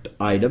indirect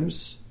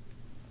items,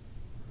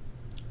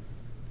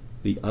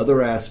 the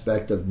other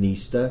aspect of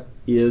Nista,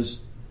 is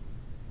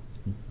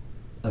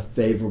a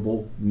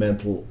favorable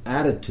mental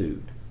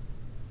attitude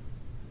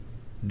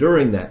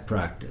during that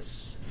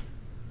practice.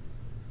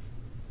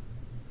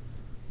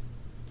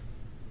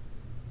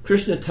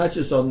 Krishna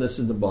touches on this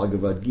in the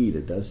Bhagavad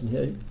Gita, doesn't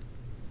he?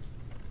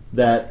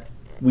 That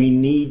we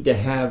need to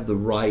have the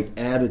right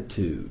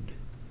attitude.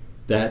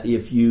 That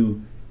if you're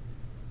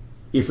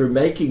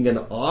making an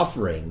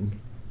offering,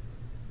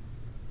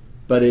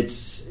 but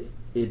it's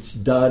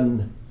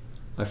done,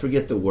 I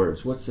forget the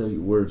words. What's the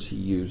words he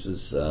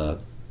uses?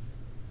 Save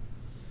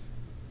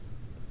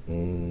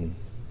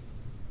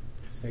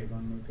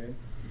on okay.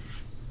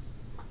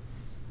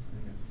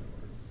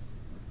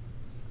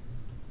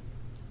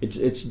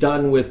 It's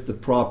done with the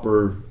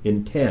proper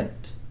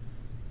intent.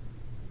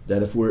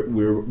 That if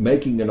we're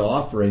making an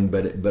offering,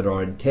 but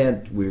our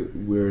intent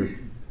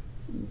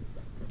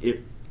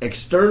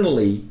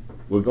externally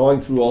we're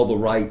going through all the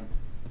right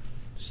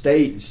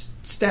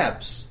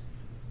steps,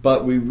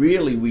 but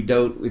we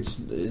don't.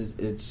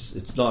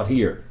 It's not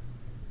here.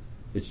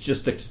 It's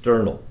just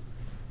external.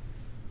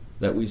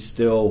 That we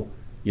still,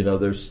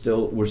 we're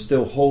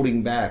still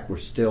holding back.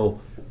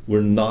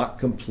 We're not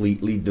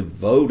completely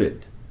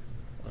devoted.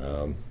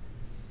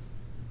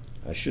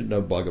 I should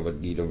know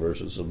Bhagavad Gita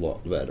verses a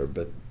lot better,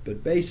 but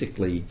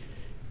basically,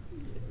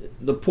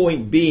 the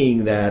point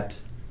being that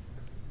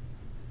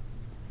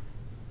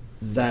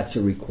that's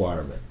a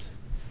requirement.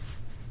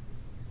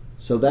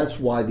 So that's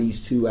why these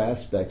two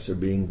aspects are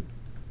being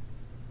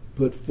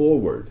put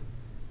forward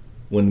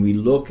when we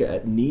look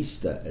at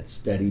Nista, at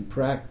steady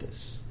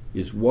practice.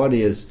 Is what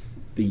is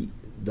the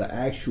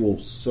actual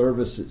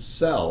service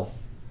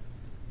itself,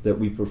 that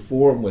we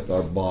perform with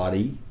our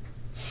body,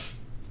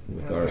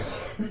 with our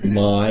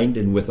mind,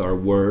 and with our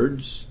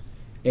words,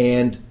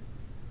 and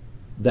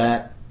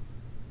that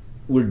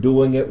we're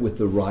doing it with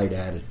the right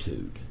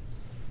attitude.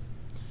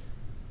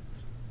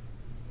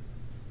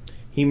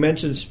 He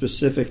mentions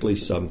specifically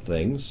some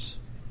things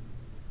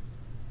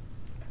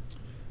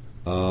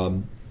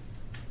in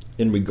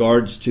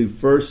regards to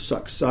first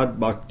Saksad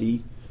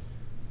Bhakti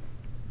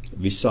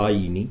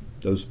Visayini,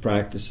 those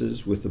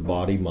practices with the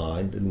body,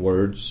 mind, and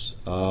words.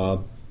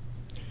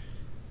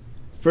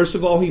 First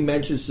of all, he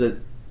mentions that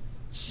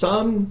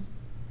some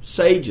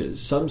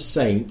sages, some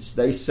saints,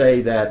 they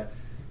say that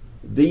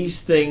these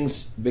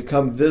things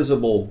become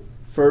visible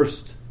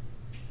first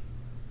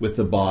with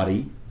the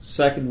body,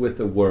 second with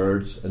the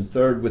words, and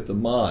third with the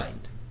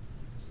mind.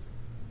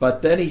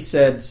 But then he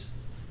says,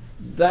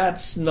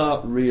 that's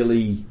not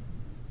really,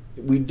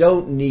 we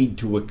don't need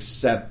to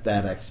accept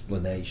that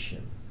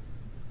explanation.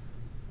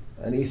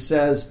 And he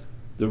says,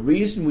 the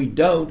reason we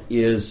don't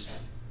is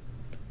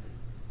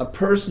a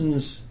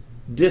person's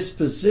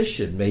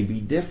disposition may be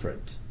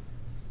different.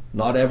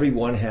 Not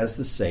everyone has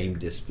the same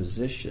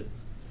disposition.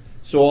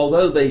 So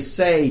although they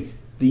say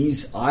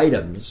these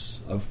items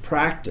of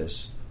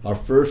practice are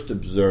first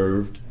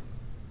observed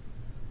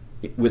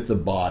with the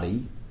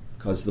body,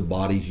 because the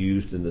body's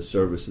used in the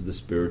service of the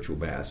spiritual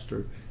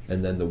master,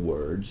 and then the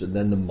words, and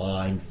then the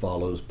mind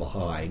follows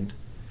behind.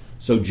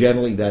 So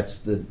generally that's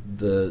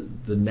the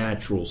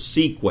natural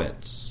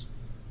sequence.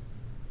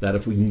 That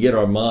if we can get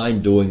our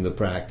mind doing the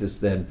practice,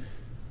 then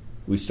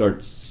we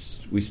start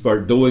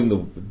doing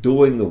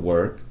the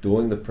work,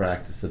 doing the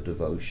practice of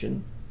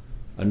devotion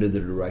under the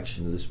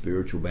direction of the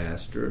spiritual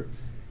master,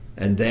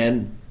 and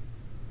then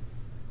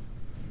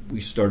we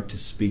start to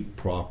speak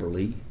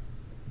properly.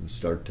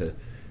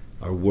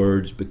 Our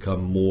words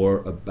become more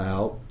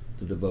about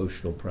the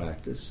devotional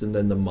practice, and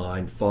then the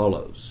mind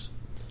follows.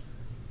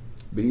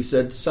 But he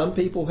said some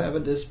people have a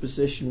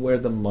disposition where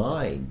the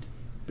mind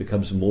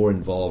becomes more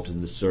involved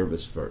in the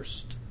service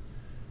first.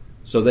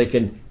 So they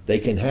can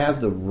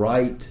have the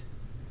right,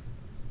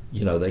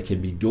 they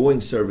can be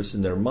doing service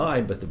in their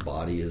mind, but the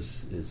body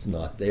is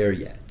not there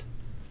yet.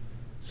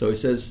 So he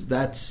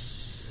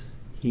says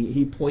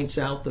he points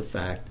out the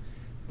fact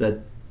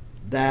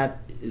that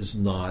is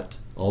not,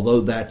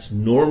 although that's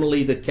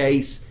normally the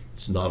case,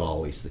 it's not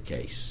always the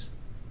case.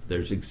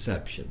 There's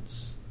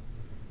exceptions.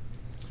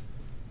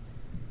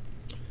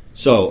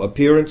 So,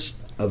 appearance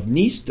of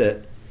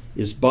nista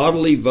is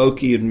bodily,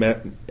 vocal,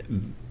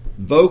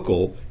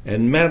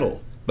 and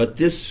mental, but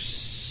this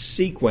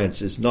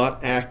sequence is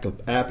not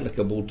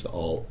applicable to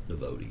all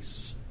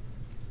devotees.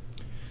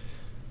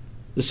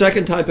 The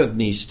second type of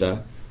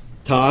nista,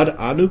 tad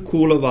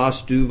anukula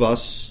vastu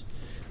vas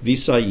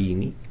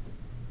visayini,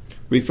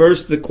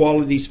 refers to the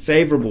qualities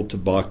favorable to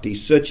bhakti,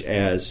 such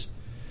as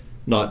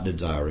not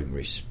desiring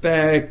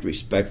respect,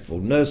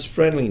 respectfulness,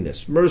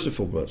 friendliness,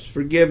 mercifulness,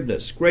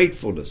 forgiveness,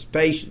 gratefulness,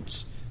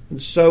 patience,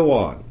 and so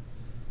on.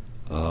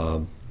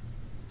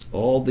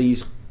 All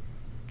these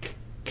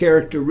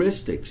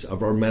characteristics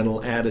of our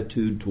mental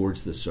attitude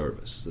towards the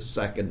service, the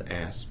second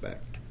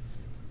aspect.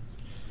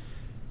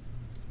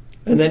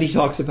 And then he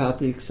talks about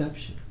the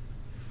exception.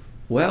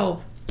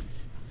 Well,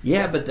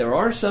 yeah, but there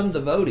are some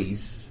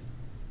devotees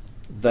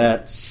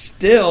that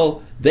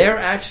still, they're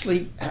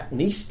actually at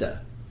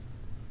nista,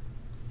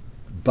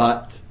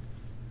 but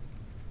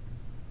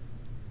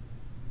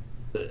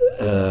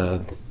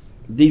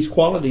these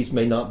qualities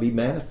may not be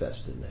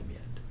manifest in them yet.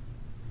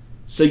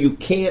 So you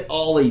can't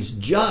always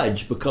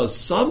judge, because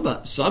some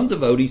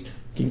devotees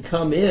can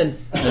come in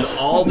and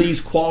all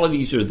these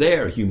qualities are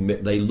there.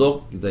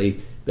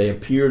 They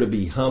appear to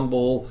be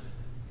humble,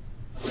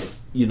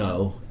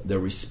 they're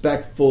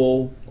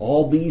respectful.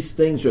 All these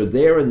things are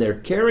there in their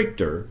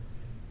character.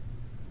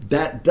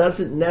 That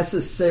doesn't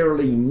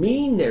necessarily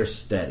mean they're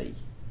steady.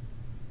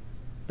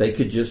 They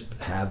could just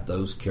have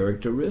those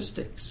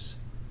characteristics.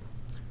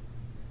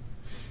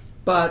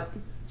 But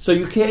so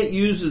you can't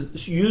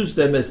use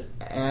them as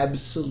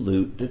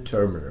absolute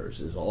determiners,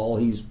 is all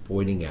he's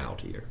pointing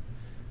out here.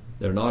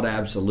 They're not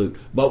absolute.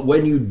 But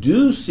when you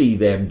do see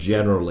them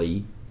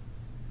generally,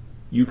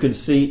 you can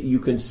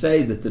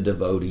say that the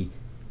devotee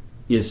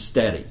is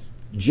steady,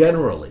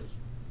 generally.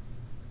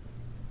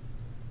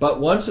 But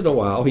once in a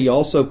while, he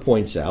also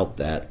points out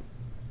that,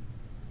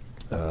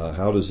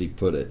 how does he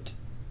put it?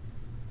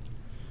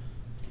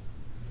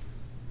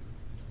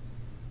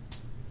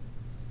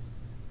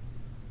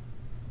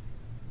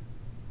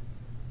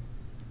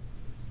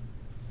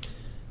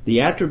 The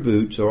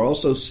attributes are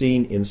also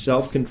seen in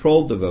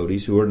self-controlled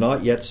devotees who are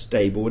not yet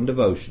stable in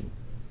devotion.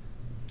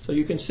 So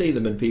you can see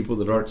them in people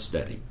that aren't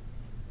steady.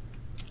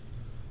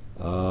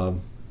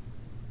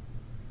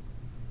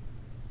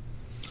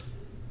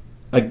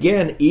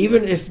 Again,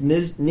 even if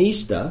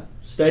nista,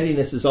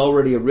 steadiness, has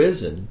already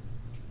arisen,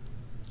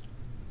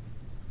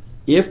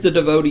 if the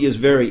devotee is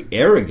very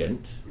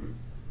arrogant,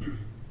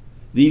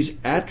 these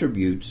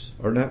attributes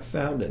are not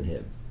found in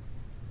him.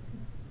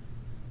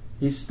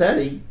 He's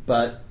steady,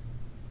 but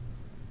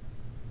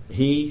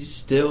he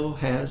still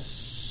has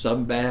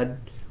some bad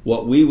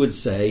what we would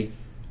say,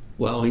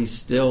 well, he's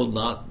still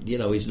not,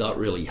 he's not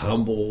really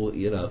humble,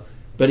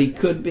 but he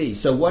could be.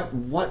 So what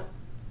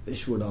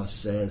Vishwanath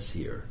says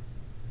here,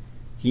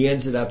 he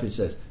ends it up and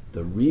says,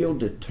 the real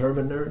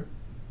determiner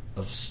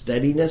of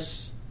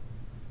steadiness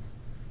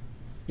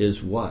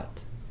is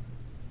what?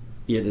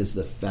 It is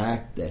the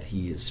fact that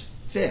he is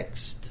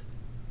fixed.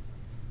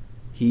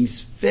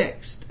 He's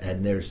fixed,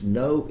 and there's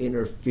no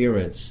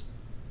interference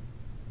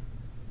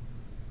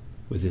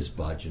with his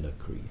bhajana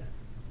kriya.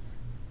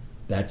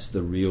 That's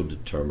the real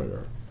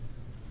determiner.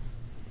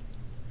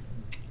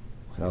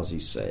 How's he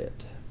say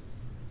it?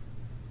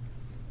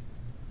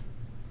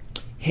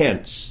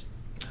 Hence,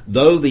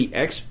 though the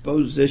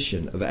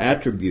exposition of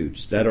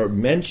attributes that are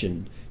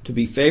mentioned to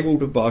be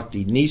favorable to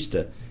bhakti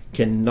nistha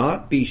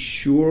cannot be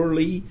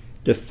surely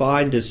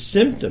defined as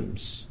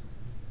symptoms,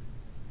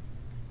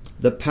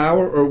 the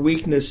power or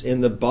weakness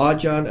in the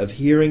bhajan of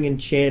hearing and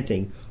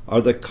chanting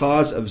are the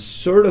cause of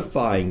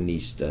certifying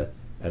nistha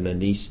and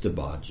anistha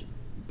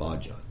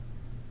bhajan.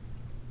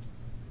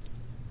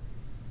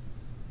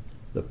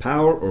 The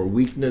power or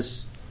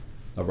weakness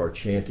of our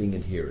chanting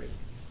and hearing.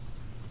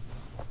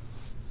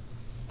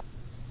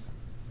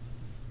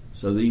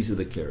 So these are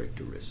the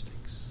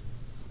characteristics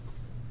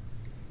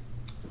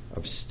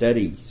of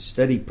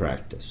steady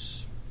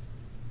practice.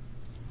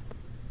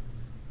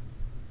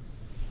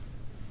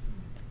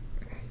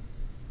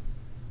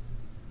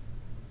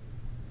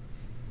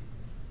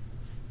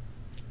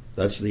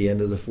 That's the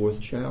end of the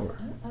fourth shower.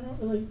 I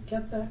don't really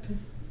get that,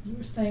 because you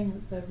were saying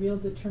that the real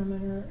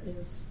determiner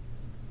is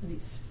that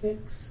he's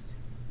fixed,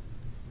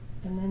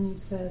 and then you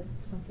said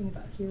something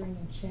about hearing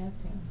and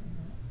chanting.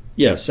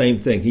 Yeah, same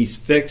thing. He's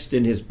fixed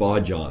in his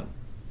bhajan.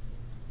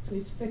 So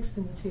he's fixed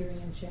in his hearing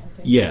and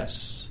chanting.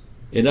 Yes.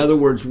 In other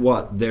words,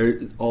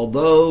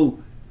 although,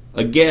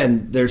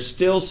 again, there's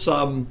still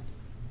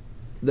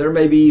there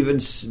may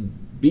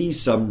be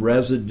some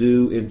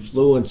residue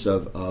influence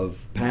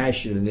of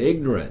passion and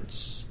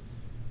ignorance.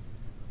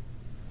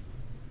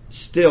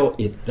 Still,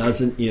 it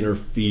doesn't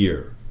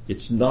interfere.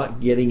 It's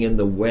not getting in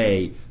the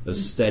way of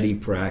steady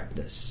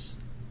practice.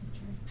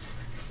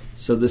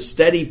 So the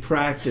steady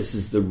practice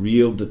is the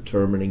real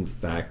determining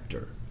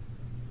factor.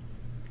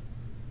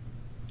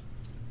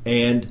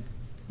 And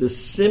the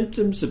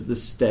symptoms of the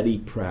steady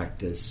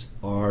practice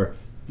are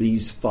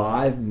these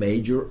 5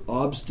 major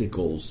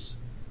obstacles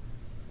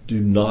do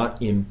not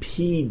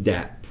impede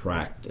that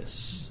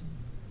practice.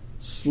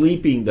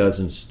 Sleeping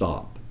doesn't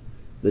stop.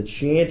 The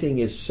chanting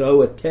is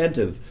so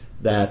attentive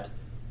that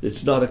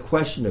it's not a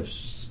question of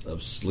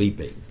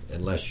sleeping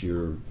unless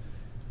you're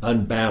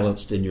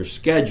unbalanced in your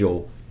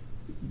schedule,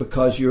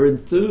 because you're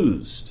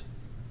enthused.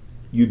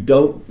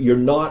 You're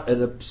not at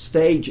a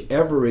stage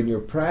ever in your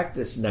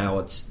practice now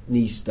at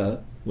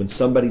nistha. When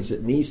somebody's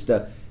at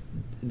nistha,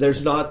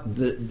 there's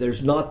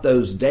not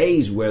those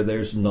days where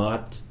there's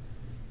not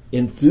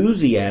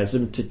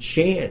enthusiasm to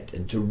chant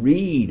and to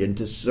read and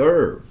to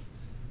serve.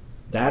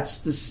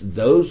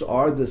 Those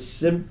are the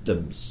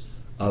symptoms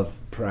of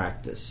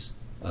practice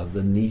of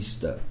the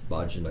nistha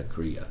bhajana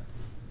kriya,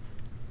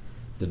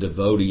 the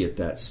devotee at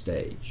that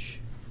stage.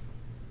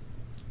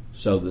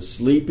 So the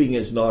sleeping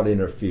is not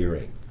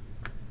interfering.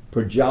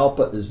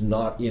 Prajalpa is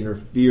not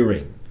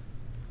interfering.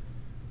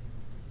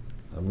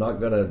 I'm not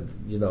going to,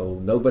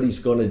 nobody's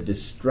going to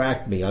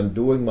distract me. I'm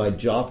doing my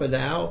japa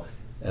now,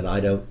 and I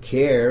don't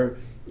care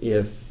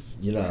if,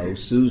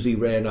 Susie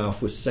ran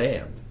off with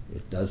Sam.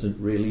 It doesn't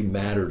really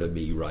matter to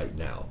me right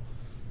now.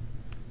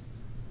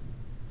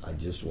 I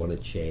just want to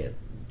chant,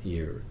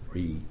 hear,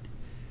 read.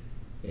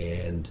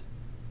 And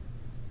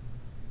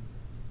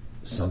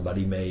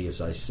somebody may,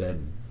 as I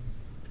said,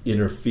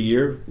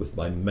 interfere with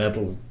my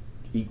mental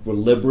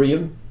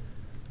equilibrium,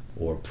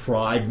 or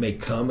pride may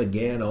come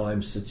again,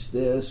 I'm such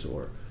this,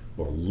 or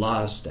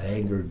lust,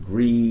 anger,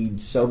 greed,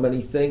 so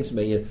many things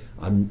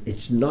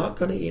it's not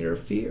going to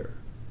interfere.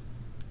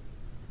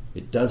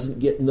 It doesn't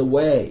get in the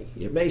way.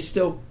 It may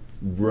still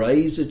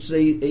raise its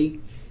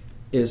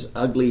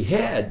ugly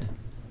head,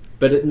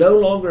 but it no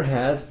longer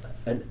has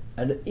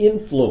an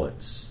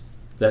influence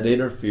that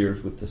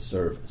interferes with the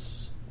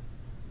service.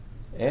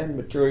 And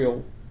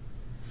material,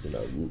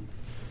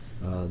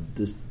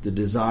 the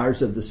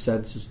desires of the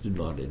senses do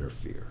not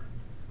interfere.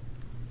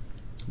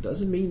 It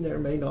doesn't mean there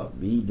may not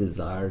be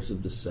desires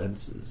of the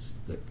senses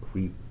that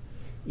creep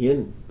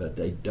in, but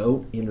they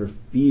don't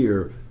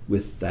interfere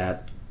with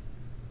that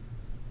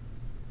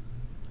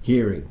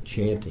hearing,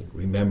 chanting,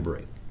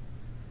 remembering.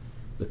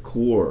 The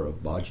core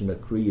of bhajana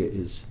kriya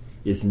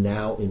is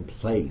now in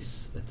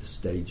place at the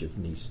stage of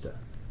nistha.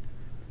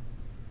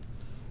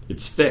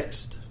 It's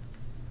fixed.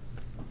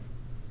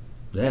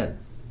 Then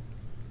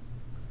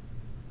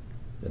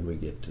we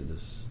get to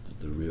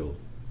the real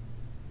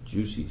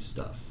juicy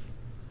stuff.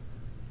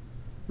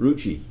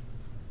 Ruchi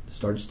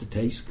starts to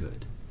taste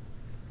good.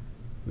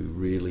 We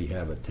really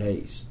have a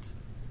taste.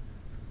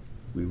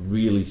 We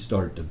really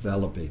start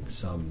developing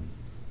some,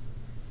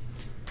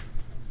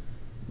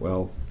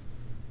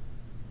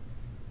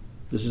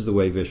 this is the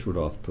way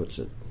Vishwanath puts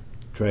it.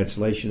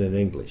 Translation in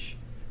English.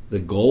 The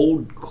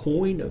gold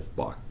coin of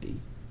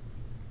bhakti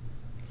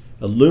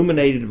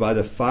illuminated by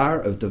the fire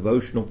of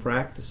devotional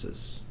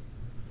practices.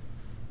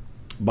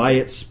 By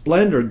its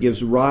splendor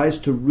gives rise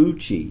to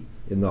ruchi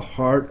in the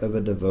heart of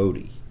a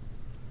devotee.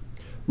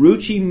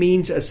 Ruchi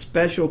means a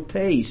special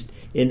taste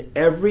in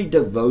every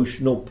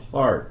devotional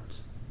part,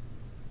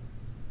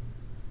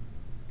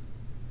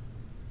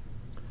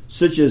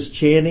 such as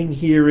chanting,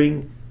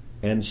 hearing,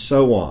 and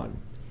so on.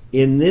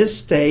 In this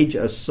stage,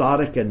 a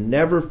sadhaka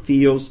never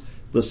feels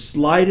the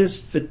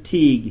slightest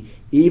fatigue,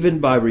 even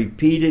by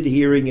repeated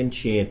hearing and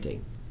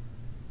chanting.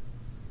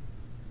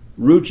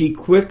 Ruchi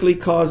quickly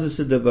causes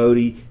the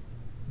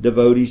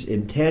devotee's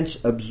intense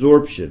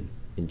absorption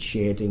in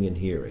chanting and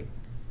hearing.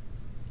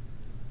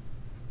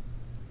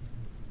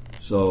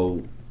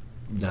 So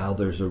now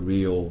there's a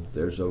real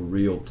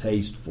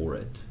taste for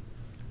it.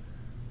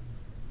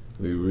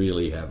 We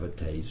really have a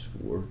taste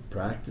for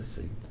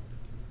practicing.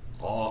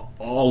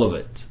 All of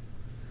it.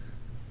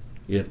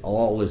 It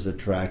all is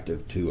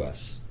attractive to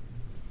us.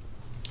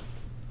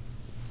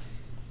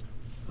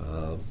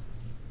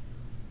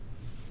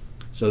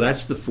 So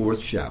that's the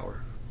fourth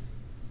shower.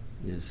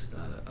 Is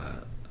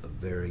a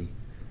very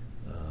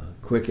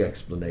quick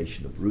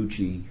explanation of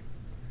ruchi,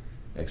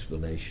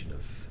 explanation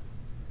of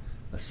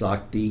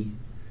asakti.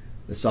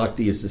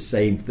 Asakti is the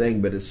same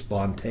thing, but it's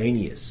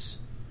spontaneous.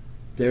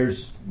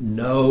 There's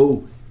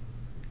no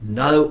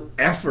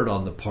effort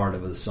on the part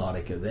of the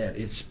sadhaka then.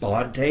 It's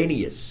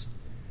spontaneous.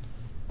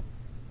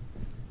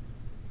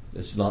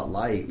 It's not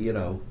like,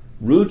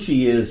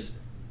 ruchi is,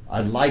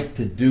 I'd like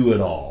to do it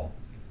all.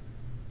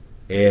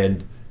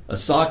 And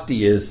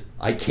asakti is,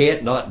 I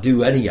can't not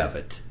do any of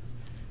it.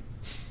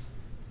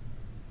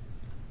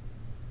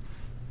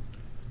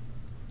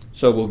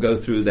 So we'll go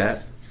through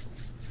that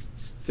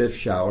fifth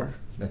shower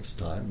next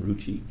time,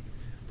 ruchi.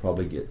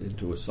 Probably get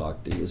into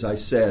asakti. As I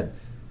said,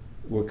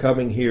 we're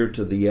coming here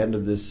to the end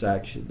of this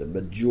section. The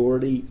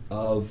majority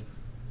of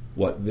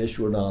what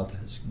Vishwanath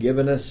has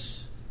given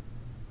us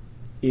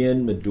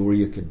in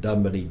Madhurya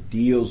Kadambini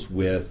deals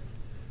with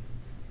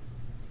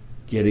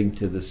getting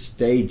to the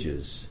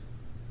stages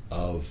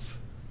of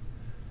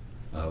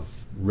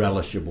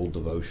relishable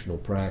devotional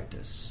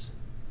practice.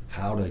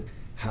 How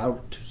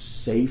to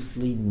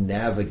safely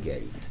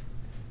navigate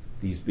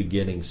these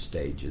beginning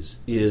stages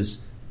is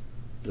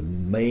the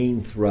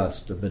main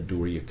thrust of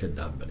Madhurya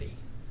Kadambini.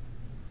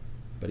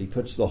 But he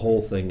puts the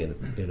whole thing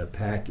in a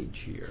package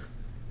here,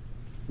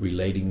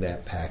 relating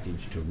that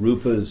package to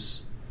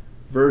Rupa's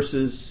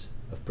verses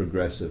of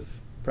progressive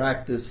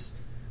practice,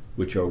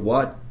 which are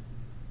what?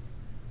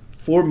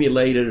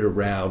 Formulated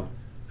around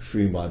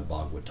Srimad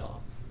Bhagavatam.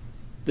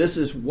 This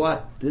is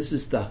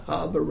the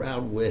hub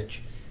around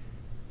which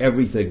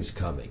everything's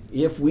coming.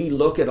 If we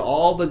look at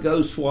all the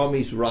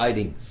Goswami's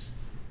writings,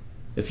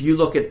 if you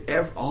look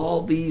at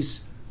all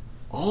these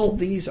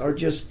are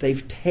just,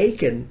 they've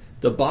taken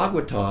the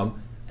Bhagavatam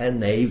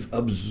and they've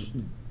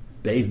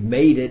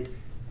made it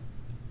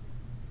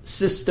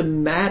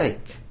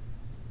systematic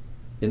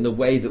in the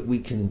way that we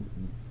can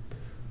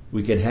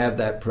have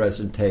that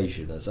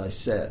presentation. As I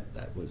said,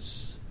 that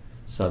was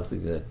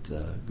something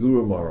that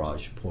Guru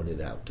Maharaj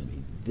pointed out to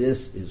me.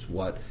 This is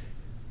what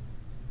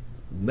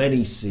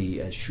many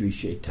see as Sri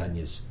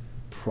Chaitanya's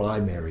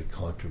primary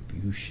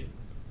contribution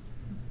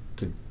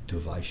to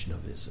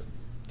Vaishnavism,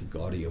 to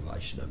Gaudiya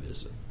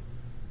Vaishnavism.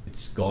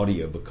 It's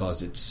Gaudiya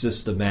because it's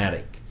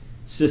systematic.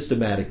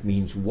 Systematic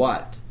means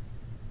what?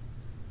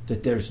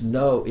 That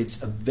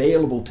it's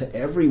available to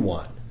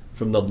everyone,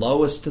 from the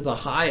lowest to the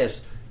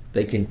highest.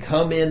 They can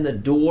come in the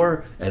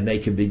door and they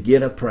can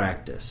begin a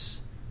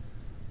practice.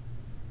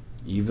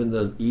 Even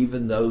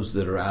those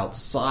that are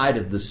outside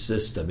of the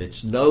system,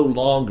 it's no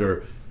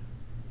longer,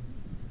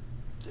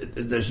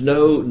 there's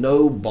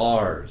no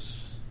bars.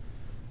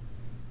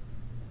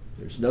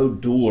 There's no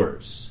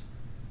doors.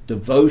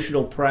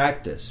 Devotional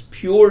practice,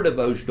 pure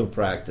devotional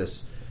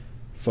practice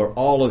for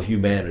all of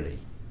humanity,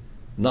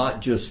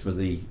 not just for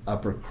the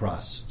upper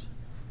crust,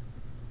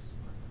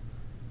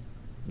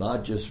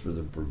 not just for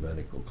the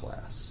Brahminical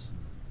class.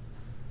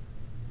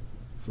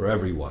 For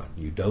everyone.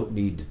 You don't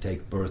need to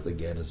take birth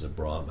again as a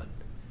Brahmin.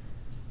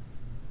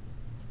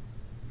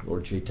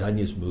 Lord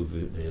Chaitanya's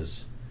movement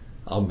is,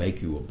 I'll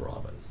make you a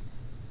Brahmin.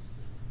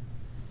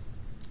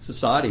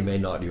 Society may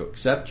not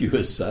accept you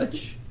as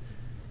such.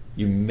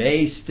 You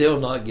may still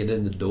not get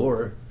in the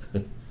door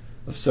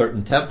of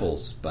certain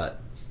temples, but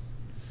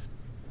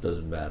it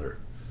doesn't matter.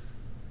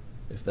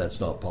 If that's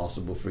not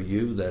possible for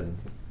you, then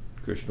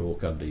Krishna will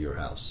come to your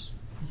house.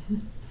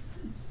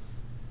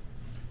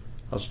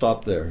 I'll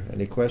stop there.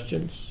 Any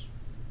questions?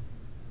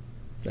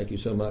 Thank you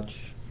so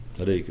much.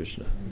 Hare Krishna.